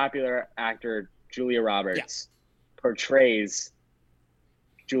the popular actor Julia Roberts, portrays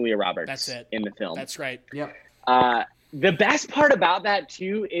Julia Roberts in the film. That's right. Yep. The best part about that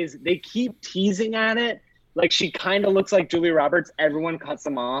too is they keep teasing at it. Like she kind of looks like Julia Roberts. Everyone cuts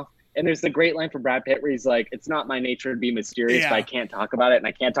them off. And there's the great line from Brad Pitt where he's like, it's not my nature to be mysterious, but I can't talk about it. And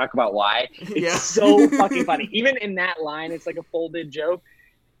I can't talk about why. It's so fucking funny. Even in that line, it's like a folded joke.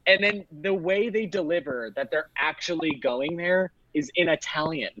 And then the way they deliver that they're actually going there is in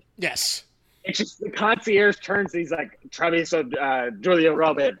Italian. Yes. It's just the concierge turns and he's like, Traviso, Julia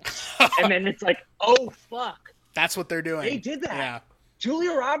Roberts. And then it's like, oh, fuck. That's what they're doing. They did that. Yeah.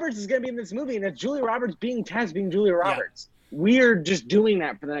 Julia Roberts is going to be in this movie, and it's Julia Roberts being Tess, being Julia Roberts. We're just doing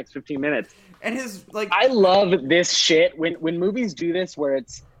that for the next 15 minutes. And I love this shit. When movies do this where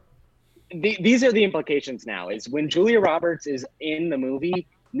it's, these are the implications now, is when Julia Roberts is in the movie,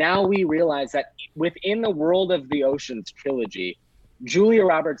 now we realize that within the world of the Ocean's trilogy, Julia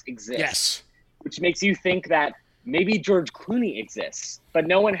Roberts exists. Yes. Which makes you think that maybe George Clooney exists, but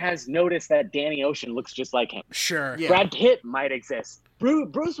no one has noticed that Danny Ocean looks just like him. Sure. Yeah. Brad Pitt might exist.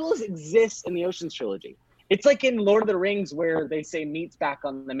 Bruce Willis exists in the Ocean's trilogy. It's like in Lord of the Rings where they say meat's back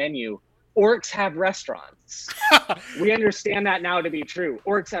on the menu. Orcs have restaurants. We understand that now to be true.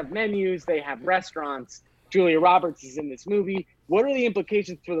 Orcs have menus. They have restaurants. Julia Roberts is in this movie. What are the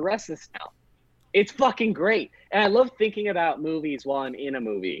implications for the rest of this now? It's fucking great. And I love thinking about movies while I'm in a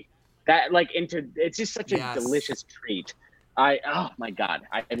movie. It's just such a delicious treat. Oh my God.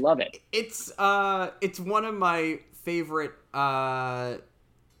 I love it. It's one of my favorite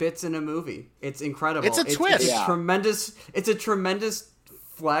bits in a movie. It's incredible. It's a twist. It's tremendous. It's a tremendous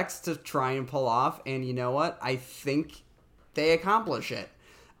flex to try and pull off, and you know what? I think they accomplish it.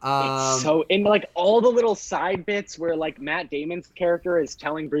 It's so in like all the little side bits where like Matt Damon's character is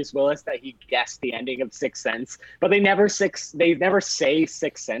telling Bruce Willis that he guessed the ending of Sixth Sense, but they never say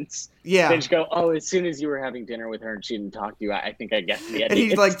Sixth Sense. Yeah, they just go, oh, as soon as you were having dinner with her and she didn't talk to you, I think I guessed the ending.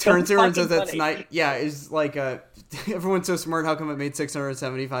 And he like turns to her and says, funny. "That's night." Yeah, it's like everyone's so smart. How come it made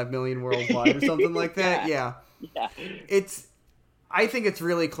 675 million worldwide or something like that? Yeah. I think it's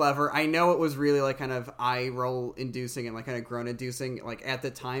really clever. I know it was really like kind of eye roll inducing and like kind of groan inducing like at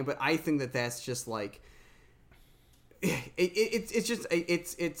the time, but I think that that's just like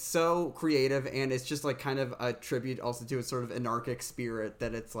it's so creative, and it's just like kind of a tribute also to a sort of anarchic spirit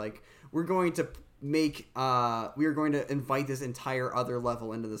that it's like we are going to invite this entire other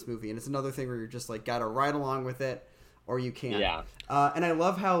level into this movie, and it's another thing where you're just like gotta ride along with it or you can't. Yeah. And I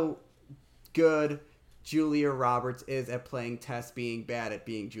love how good Julia Roberts is at playing Tess being bad at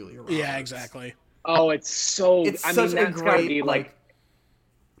being Julia Roberts. Yeah, exactly. Oh, it's so. It's such a great like.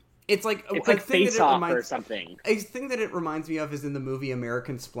 It's like Face Off or something. A thing that it reminds me of is in the movie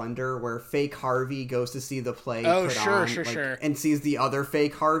American Splendor, where fake Harvey goes to see the play sure. and sees the other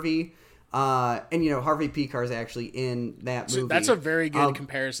fake Harvey. And Harvey Pekar is actually in that movie. That's a very good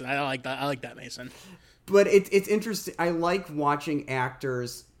comparison. I like that. I like that, Mason. But it's interesting. I like watching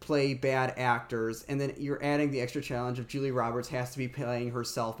actors play bad actors, and then you're adding the extra challenge of Julia Roberts has to be playing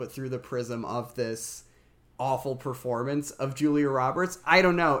herself, but through the prism of this awful performance of Julia Roberts. I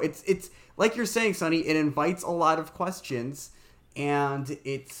don't know. It's like you're saying, Sonny, it invites a lot of questions, and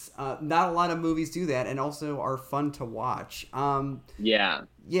it's not a lot of movies do that, and also are fun to watch. Yeah,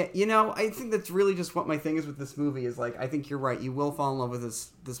 I think that's really just what my thing is with this movie is like, I think you're right. You will fall in love with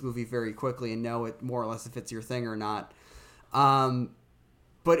this movie very quickly and know it more or less if it's your thing or not.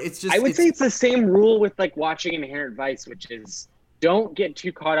 But it's just... I would say it's the same rule with like watching Inherent Vice, which is don't get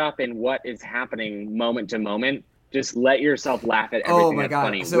too caught up in what is happening moment to moment. Just let yourself laugh at everything that's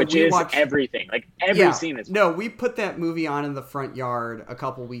funny, so which is everything. Like every scene is funny. No, we put that movie on in the front yard a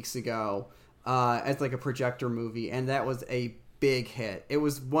couple weeks ago as like a projector movie, and that was a big hit. It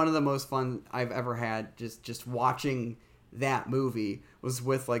was one of the most fun I've ever had. Just watching that movie was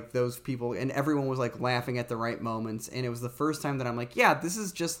with like those people, and everyone was like laughing at the right moments, and it was the first time that I'm like, yeah, this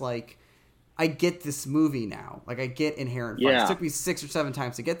is just like, I get this movie now. Like, I get Inherent Vice. It took me 6 or 7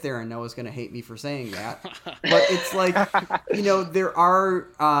 times to get there, and Noah's going to hate me for saying that. But it's like, you know, there are,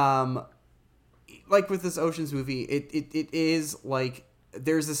 like with this Oceans movie, it is like,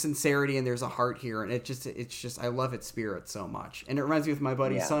 there's a sincerity and there's a heart here, and it's just I love its spirit so much. And it reminds me of my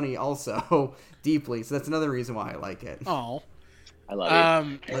buddy Sonny also deeply, so that's another reason why I like it. Oh. I love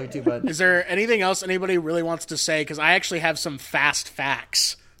you. Love you too, bud. Is there anything else anybody really wants to say? Because I actually have some fast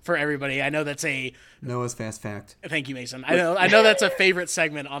facts for everybody. I know that's a Noah's Fast Fact. Thank you, Mason. I know that's a favorite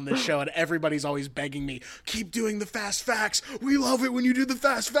segment on this show, and everybody's always begging me, keep doing the fast facts. We love it when you do the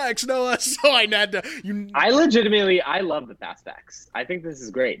fast facts, Noah. So I had to. I love the fast facts. I think this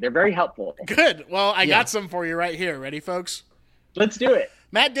is great. They're very helpful. Good. Well, I got some for you right here. Ready, folks? Let's do it.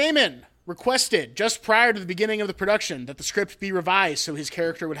 Matt Damon requested just prior to the beginning of the production that the script be revised so his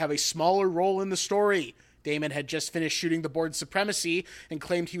character would have a smaller role in the story. Damon had just finished shooting The Bourne Supremacy and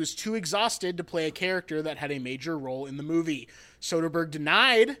claimed he was too exhausted to play a character that had a major role in the movie. Soderbergh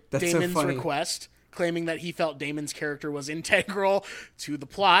denied Damon's request, claiming that he felt Damon's character was integral to the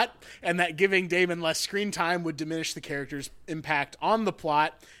plot and that giving Damon less screen time would diminish the character's impact on the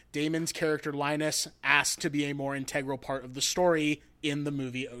plot. Damon's character Linus asked to be a more integral part of the story in the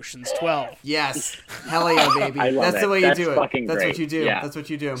movie Ocean's 12. Yes. Hell yeah, baby. That's the way you do it. That's what you do. Yeah. That's what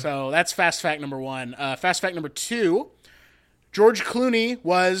you do. So that's fast fact number 1. Fast fact number 2, George Clooney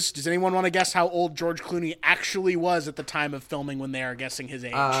was, does anyone want to guess how old George Clooney actually was at the time of filming when they are guessing his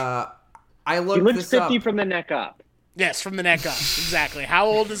age? He looks 50 from the neck up. Yes, from the neck up. Exactly. How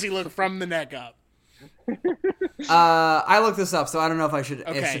old does he look from the neck up? I looked this up, so I don't know if I should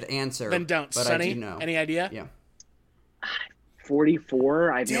answer. Then don't. But Sonny, I do know. Any idea? Yeah.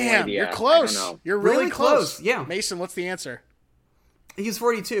 44? I have no idea. You're close. I don't know. You're really close. Yeah. Mason, what's the answer? He's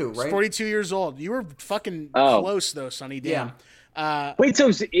 42, right? He's 42 years old. You were fucking close, though, Sonny. Damn. Yeah. Wait,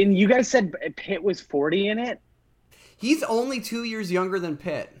 so you guys said Pitt was 40 in it? He's only 2 years younger than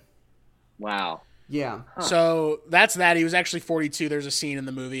Pitt. Wow. Yeah. Huh. So that's that. He was actually 42. There's a scene in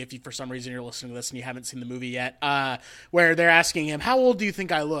the movie, if you, for some reason you're listening to this and you haven't seen the movie yet, where they're asking him, how old do you think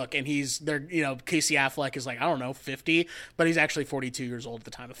I look? And Casey Affleck is like, I don't know, 50, but he's actually 42 years old at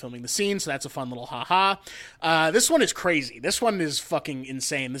the time of filming the scene. So that's a fun little haha. This one is crazy. This one is fucking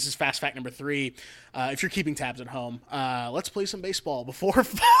insane. This is fast fact number 3. If you're keeping tabs at home, let's play some baseball before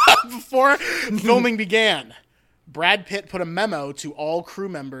filming began. Brad Pitt put a memo to all crew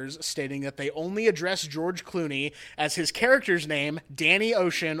members stating that they only address George Clooney as his character's name, Danny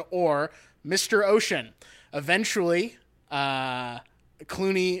Ocean or Mr. Ocean. Eventually,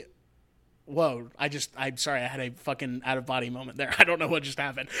 Clooney... Whoa, I'm sorry, I had a fucking out-of-body moment there. I don't know what just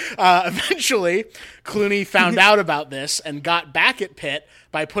happened. Eventually, Clooney found out about this and got back at Pitt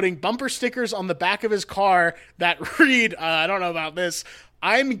by putting bumper stickers on the back of his car that read, I don't know about this,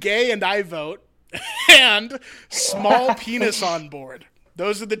 I'm gay and I vote, and small penis on board.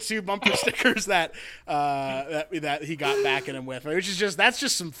 Those are the 2 bumper stickers that he got back at him with, which is that's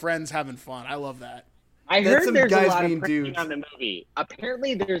just some friends having fun. I love that. I heard there's a lot of pranking on the movie.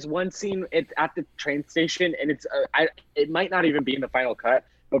 Apparently, there's one scene at the train station, and it might not even be in the final cut,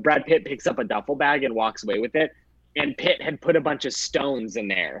 but Brad Pitt picks up a duffel bag and walks away with it, and Pitt had put a bunch of stones in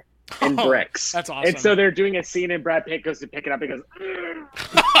there. And bricks. That's awesome. And so they're doing a scene and Brad Pitt goes to pick it up and goes,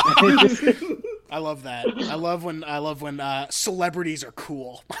 I love that. I love when celebrities are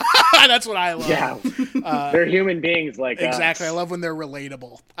cool. That's what I love. Yeah. They're human beings like exactly. us. I love when they're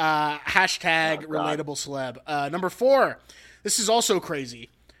relatable. Hashtag relatable celeb. Number 4. This is also crazy.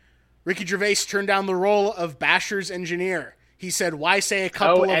 Ricky Gervais turned down the role of Basher's engineer. He said, why say a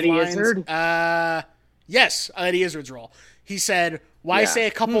couple of Eddie lines? Izzard? Yes, Eddie Izzard's role. He said, why say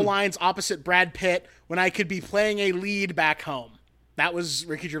a couple lines opposite Brad Pitt when I could be playing a lead back home? That was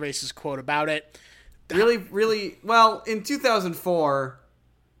Ricky Gervais's quote about it. Really, really, well, in 2004,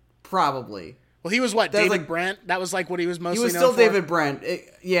 probably. Well, he was what, David Brent? That was like what he was mostly known for? He was still David Brent.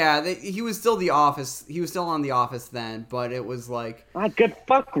 He was still The Office. He was still on The Office then, but it was like... good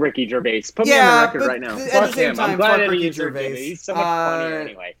fuck Ricky Gervais. Put me on the record right now. Fuck him. I'm glad Eddie Izzard did it. He's so much funnier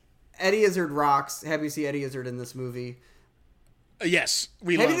anyway. Eddie Izzard rocks. Happy to see Eddie Izzard in this movie. Yes,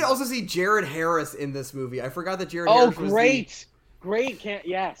 Happy to also see Jared Harris in this movie. I forgot that Jared Harris was great. great.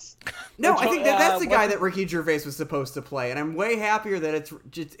 Yes. No, Which, I think that's the guy what- that Ricky Gervais was supposed to play, and I'm way happier that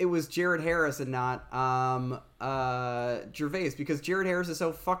it was Jared Harris and not Gervais, because Jared Harris is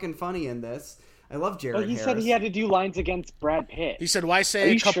so fucking funny in this. I love Jared But he Harris. said he had to do lines against Brad Pitt. He said, "Why Are say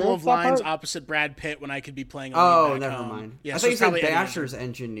a you couple sure of it's that lines part? opposite Brad Pitt when I could be playing?" Oh, back never home? mind. Yeah, I so thought you it's said probably Eddie Basher's Izzard.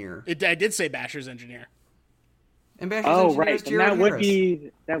 engineer. I did say Basher's engineer. And Basher's Oh, engineer right. is Then Jared that would Harris.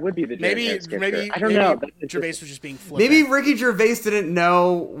 be the Jared Maybe Harris character. I don't maybe know. Gervais was just being flippant. Maybe Ricky Gervais didn't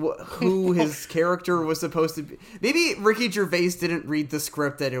know who his character was supposed to be. Maybe Ricky Gervais didn't read the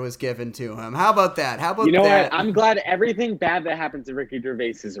script that it was given to him. How about that? How about You know that? what? I'm glad everything bad that happens to Ricky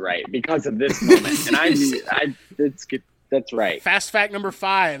Gervais is right because of this moment, and it's good. That's right. Fast fact number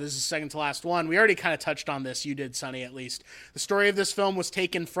 5. This is the second to last one. We already kind of touched on this. You did, Sonny, at least. The story of this film was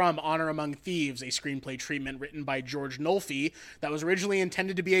taken from Honor Among Thieves, a screenplay treatment written by George Nolfi that was originally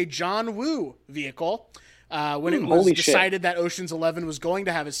intended to be a John Woo vehicle. When it was Holy decided that Ocean's 11 was going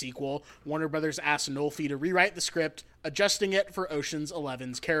to have a sequel, Warner Brothers asked Nolfi to rewrite the script, adjusting it for Ocean's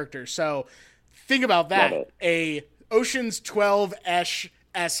 11's character. So think about that. Love it. A Ocean's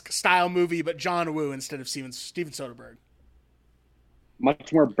 12-esque style movie, but John Woo instead of Steven Soderbergh.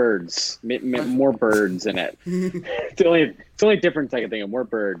 Much more birds, more birds in it. It's the only difference I can think of. More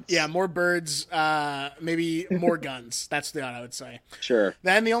birds. Yeah, more birds, maybe more guns. That's the one I would say. Sure.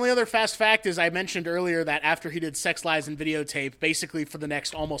 Then the only other fast fact is I mentioned earlier that after he did Sex, Lies, and Videotape, basically for the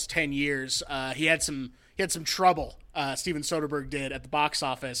next almost 10 years, he had some trouble. Steven Soderbergh did at the box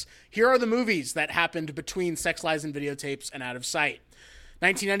office. Here are the movies that happened between Sex, Lies, and Videotapes and Out of Sight.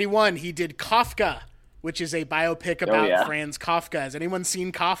 1991, he did Kafka, which is a biopic about Franz Kafka. Has anyone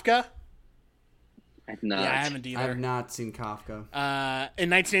seen Kafka? I've not. Yeah, I haven't either. I have not seen Kafka.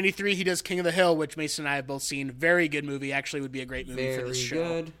 In 1983, he does King of the Hill, which Mason and I have both seen. Very good movie. Actually would be a great movie for this show.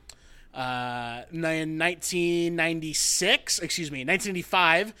 Very good. In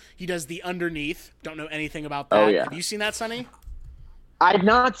 1995, he does The Underneath. Don't know anything about that. Oh, yeah. Have you seen that, Sonny? I've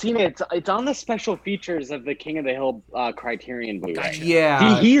not seen it. It's on the special features of the King of the Hill Criterion Blu-ray. Gotcha.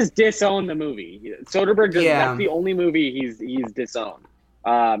 Yeah. He's disowned the movie. Soderbergh does. Yeah. That's the only movie he's disowned.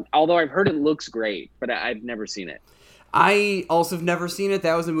 Although I've heard it looks great, but I've never seen it. I also have never seen it.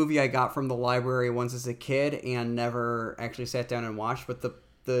 That was a movie I got from the library once as a kid and never actually sat down and watched. But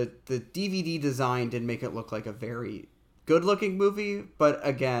the DVD design did make it look like a very good-looking movie. But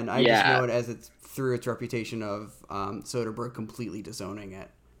again, I just know it as it's through its reputation of Soderbergh completely disowning it.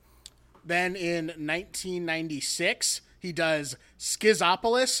 Then in 1996, he does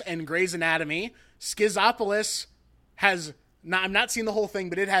Schizopolis and Grey's Anatomy. Schizopolis has... I'm not seeing the whole thing,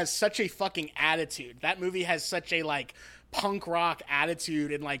 but it has such a fucking attitude. That movie has such a like punk rock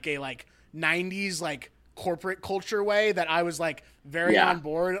attitude in like a like 90s like corporate culture way that I was like very on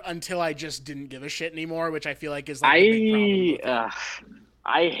board until I just didn't give a shit anymore, which I feel like is like the big problem with it.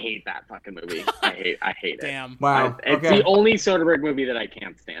 I hate that fucking movie. I hate it. Damn. Wow. It's the only Soderbergh movie that I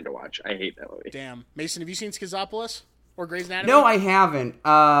can't stand to watch. I hate that movie. Damn. Mason, have you seen Schizopolis or Grey's Anatomy? No, I haven't.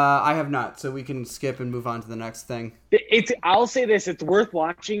 I have not. So we can skip and move on to the next thing. I'll say this: it's worth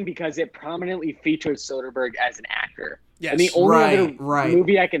watching because it prominently features Soderbergh as an actor. Yes. And the only other Right.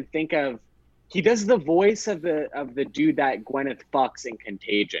 movie I can think of, he does the voice of the dude that Gwyneth fucks in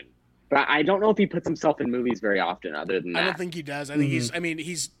Contagion. But I don't know if he puts himself in movies very often other than that. I don't think he does. I think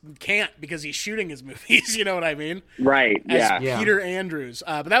he's can't because he's shooting his movies. You know what I mean? Right. As Yeah. Peter Andrews.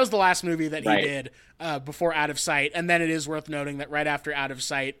 But that was the last movie that he Right. did before Out of Sight. And then it is worth noting that right after Out of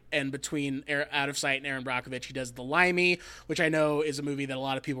Sight and between Out of Sight and Aaron Brockovich, he does The Limey, which I know is a movie that a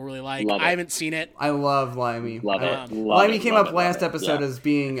lot of people really like. Love it. I haven't seen it. I love Limey. Love it. Limey came up last it. episode Yeah. as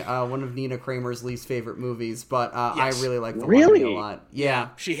being one of Nina Kramer's least favorite movies, but I really like the Really? Limey a lot. Yeah.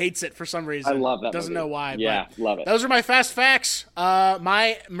 She hates it for some reason. I love that Doesn't movie. know why. Yeah, but love it. Those are my fast facts.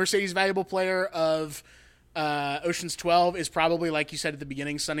 My Mercedes Valuable Player of Ocean's 12 is probably, like you said at the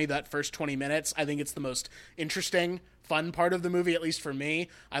beginning, Sonny, that first 20 minutes. I think it's the most interesting, fun part of the movie, at least for me.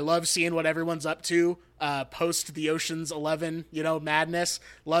 I love seeing what everyone's up to post the Ocean's 11, madness.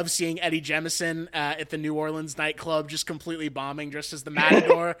 Love seeing Eddie Jemison at the New Orleans nightclub just completely bombing, dressed as the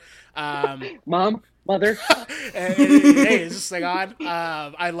Matador. Mom, mother. Hey, is this thing on?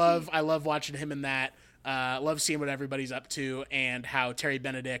 I love watching him in that. Love seeing what everybody's up to and how Terry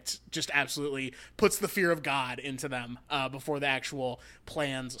Benedict just absolutely puts the fear of God into them before the actual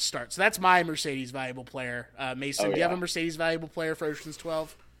plans start. So that's my Mercedes Valuable Player. Mason, do you have a Mercedes Valuable Player for Ocean's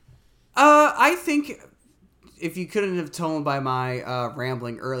 12? I think if you couldn't have told by my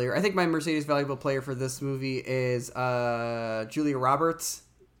rambling earlier, I think my Mercedes Valuable Player for this movie is Julia Roberts.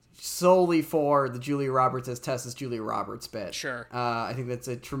 solely for the Julia Roberts as Tess's Julia Roberts bit. Sure. I think that's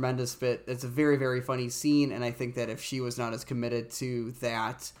a tremendous bit. It's a very, very funny scene, and I think that if she was not as committed to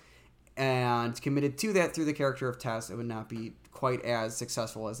that through the character of Tess, it would not be quite as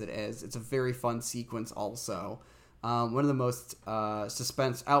successful as it is. It's a very fun sequence also. One of the most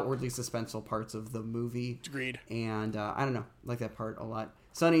outwardly suspenseful parts of the movie. Agreed. And I don't know, I like that part a lot.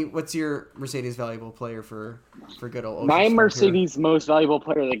 Sonny, what's your Mercedes valuable player for good old Ocean My Spray Mercedes most valuable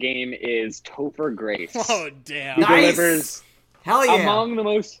player of the game is Topher Grace. Oh, damn. He Nice! delivers Hell yeah! among the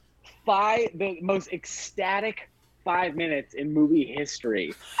most ecstatic 5 minutes in movie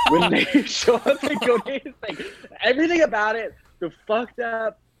history when they show up and go to his thing. Everything about it, the fucked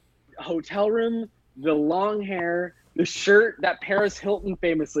up hotel room, the long hair, the shirt that Paris Hilton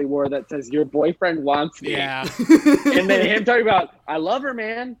famously wore that says "Your boyfriend wants me." Yeah. And then him talking about, "I love her,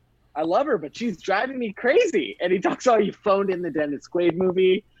 man. I love her, but she's driving me crazy." And he talks about he phoned in the Dennis Quaid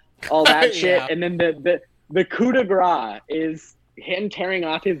movie, all that shit. Yeah. And then the coup de grace is him tearing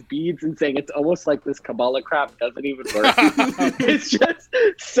off his beads and saying it's almost like this Kabbalah crap doesn't even work. It's just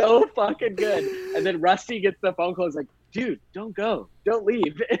so fucking good. And then Rusty gets the phone call. He's like, "Dude, don't go. Don't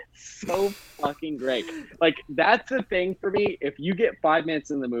leave." It's so fucking great. Like, that's the thing for me. If you get 5 minutes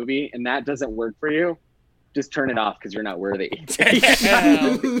in the movie and that doesn't work for you, just turn it off because you're not worthy.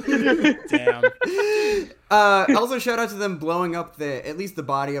 Damn. Also, shout out to them blowing up at least the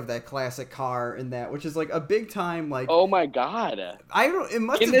body of that classic car in that, which is like a big time, like, Oh my God. it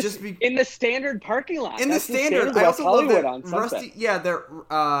must have just been in the standard parking lot. in That's the standard. I West also love Hollywood that on Sunset.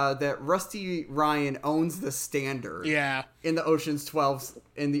 that Rusty Ryan owns the standard. Yeah. In the Ocean's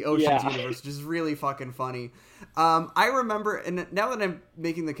Yeah. universe, which is really fucking funny. I remember, and now that I'm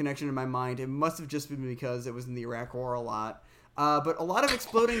making the connection in my mind, it must have just been because it was in the Iraq War a lot. But a lot of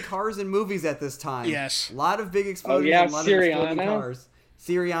exploding cars in movies at this time. Yes. A lot of big explosions. yeah, and a lot of exploding Syriana. cars.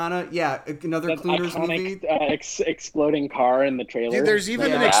 Syriana, yeah, another That Clooners movie. iconic exploding car in the trailer. Dude, there's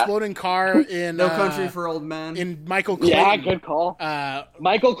even an Yeah. exploding car in No Country for Old Men. in Michael Clayton. Yeah, good call.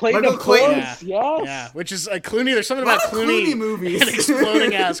 Michael Clayton, Michael of Clayton. course. Yes. Yeah, which is Clooney. There's something A lot about of Clooney, Clooney movies. and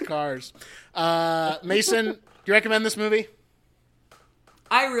exploding ass cars. Mason, do you recommend this movie?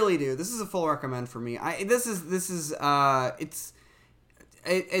 I really do. This is a full recommend for me.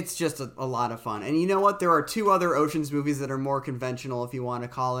 It's just a lot of fun. And you know what? There are 2 other Ocean's movies that are more conventional, if you want to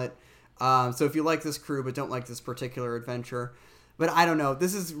call it. So if you like this crew but don't like this particular adventure. But I don't know.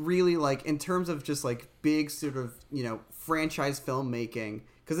 This is really, like, in terms of just, like, big sort of, franchise filmmaking.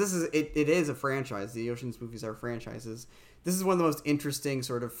 Because it is a franchise. The Ocean's movies are franchises. This is one of the most interesting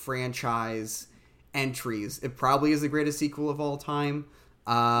sort of franchise entries. It probably is the greatest sequel of all time.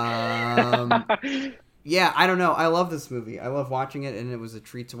 Yeah, I don't know. I love this movie. I love watching it, and it was a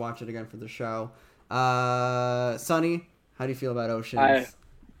treat to watch it again for the show. Sonny, how do you feel about Oceans?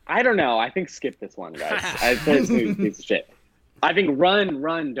 I don't know. I think skip this one, guys. This movie's a piece of shit. I think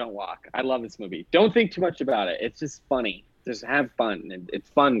run, don't walk. I love this movie. Don't think too much about it. It's just funny. Just have fun. It's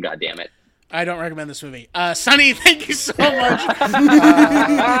fun, goddammit. I don't recommend this movie. Sonny, thank you so much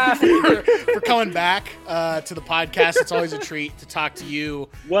for coming back to the podcast. It's always a treat to talk to you.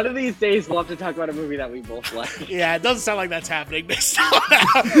 One of these days, we'll have to talk about a movie that we both like. Yeah, it doesn't sound like that's happening based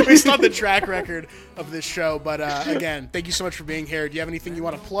on the track record of this show. But again, thank you so much for being here. Do you have anything you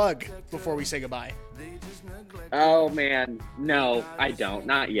want to plug before we say goodbye? Oh, man. No, I don't.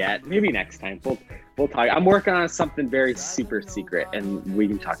 Not yet. Maybe next time. We'll talk. I'm working on something very super secret, and we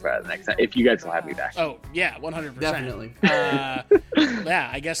can talk about it next time, if you guys will have me back. Oh, yeah, 100%. Definitely. Yeah,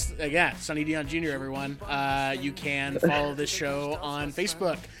 I guess, Sonny Dion Jr., everyone. You can follow this show on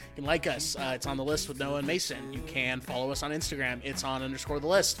Facebook. You can like us. It's on the list with Noah and Mason. You can follow us on Instagram. It's on _the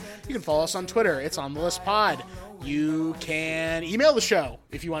list. You can follow us on Twitter. It's on the list pod. You can email the show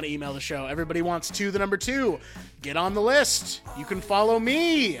if you want to email the show. Everybody wants the number 2. Get on the list. You can follow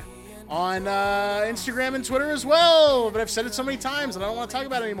me on Instagram and Twitter as well, but I've said it so many times and I don't want to talk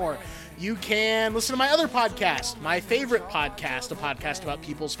about it anymore. You can listen to my other podcast, my favorite podcast, a podcast about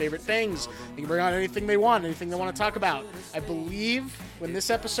people's favorite things. They can bring on anything they want, anything they want to talk about. I believe when this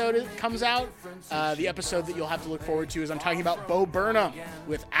episode comes out, the episode that you'll have to look forward to is I'm talking about Bo Burnham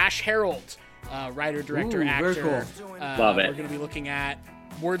with Ash Harold, writer, director, actor. Very cool. Love it. We're going to be looking at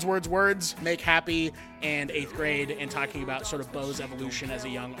words, make happy, and 8th grade, and talking about sort of Bo's evolution as a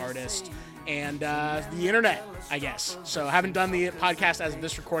young artist and the internet, I guess. So I haven't done the podcast as of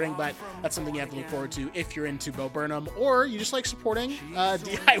this recording, but that's something you have to look forward to if you're into Bo Burnham or you just like supporting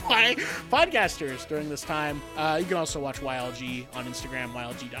DIY podcasters during this time. You can also watch YLG on Instagram,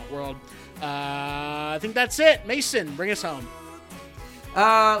 ylg.world. I think that's it. Mason, bring us home.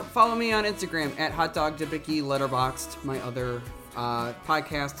 Follow me on Instagram at hotdogdebicki, Letterboxd, my other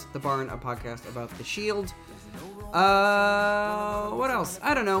podcast, The Barn, a podcast about the Shield. What else?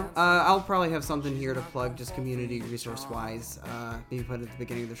 I don't know. I'll probably have something here to plug, just community resource wise. Maybe put it at the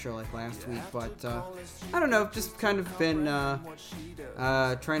beginning of the show like last week, but I don't know. Just kind of been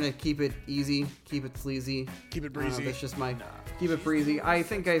trying to keep it easy, keep it sleazy, Keep it breezy. that's just my keep it breezy. I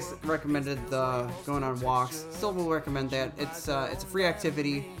think I recommended the going on walks. Still will recommend that. It's a free activity.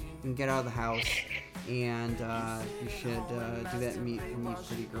 You can get out of the house. And you should do that and meet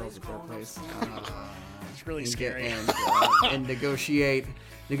pretty girls at their place. It's really and scary. And negotiate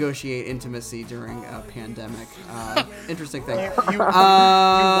intimacy during a pandemic. Interesting thing. You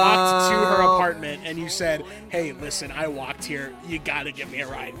walked to her apartment and you said, "Hey, listen, I walked here. You got to give me a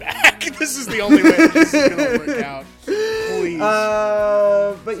ride back. This is the only way this is gonna work out. Please."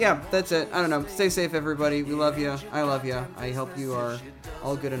 But yeah, that's it. I don't know. Stay safe, everybody. We love you. I love you. I hope you are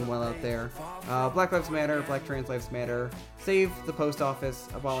all good and well out there. Black Lives Matter. Black Trans Lives Matter. Save the post office.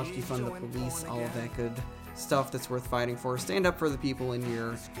 Abolish, defund the police. All of that good stuff that's worth fighting for. Stand up for the people in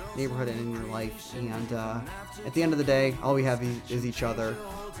your neighborhood and in your life. And at the end of the day, all we have is each other.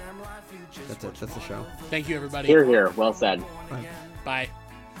 That's it. That's the show. Thank you, everybody. Here, here. Well said. Bye. Bye.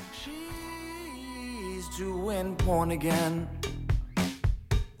 She's doing porn again.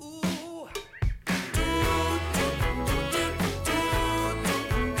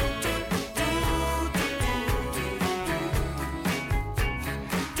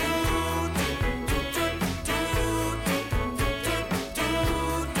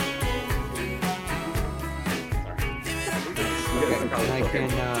 And I can,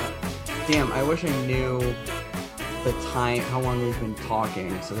 damn, I wish I knew the time, how long we've been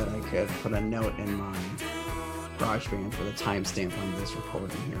talking so that I could put a note in my GarageBand for the timestamp on this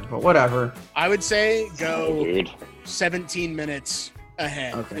recording here. But whatever. I would say go Dude. 17 minutes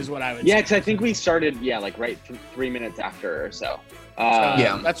ahead Okay. is what I would Yeah, say. because I think we started, like right 3 minutes after or so.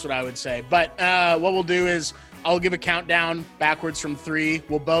 Yeah. That's what I would say. But what we'll do is I'll give a countdown backwards from 3.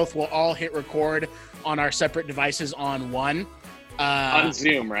 We'll all hit record on our separate devices on 1. On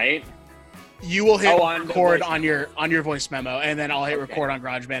Zoom, right? You will hit on the record voice on your voice memo, and then I'll hit Okay. record on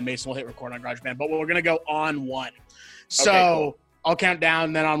GarageBand. Mason will hit record on GarageBand, but we're gonna go on 1. So cool. I'll count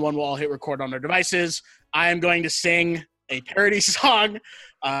down, then on 1 we'll all hit record on our devices. I am going to sing a parody song.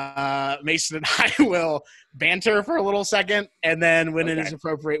 Mason and I will banter for a little second, and then when it Okay. is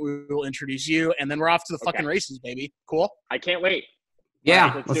appropriate, we will introduce you, and then we're off to the fucking races, baby. Cool. I can't wait. Yeah,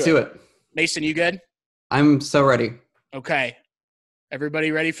 Alright, let's do it. Mason, you good? I'm so ready. Okay.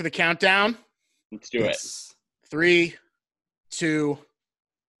 Everybody ready for the countdown? Let's do it. Yes. 3, 2,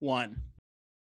 1.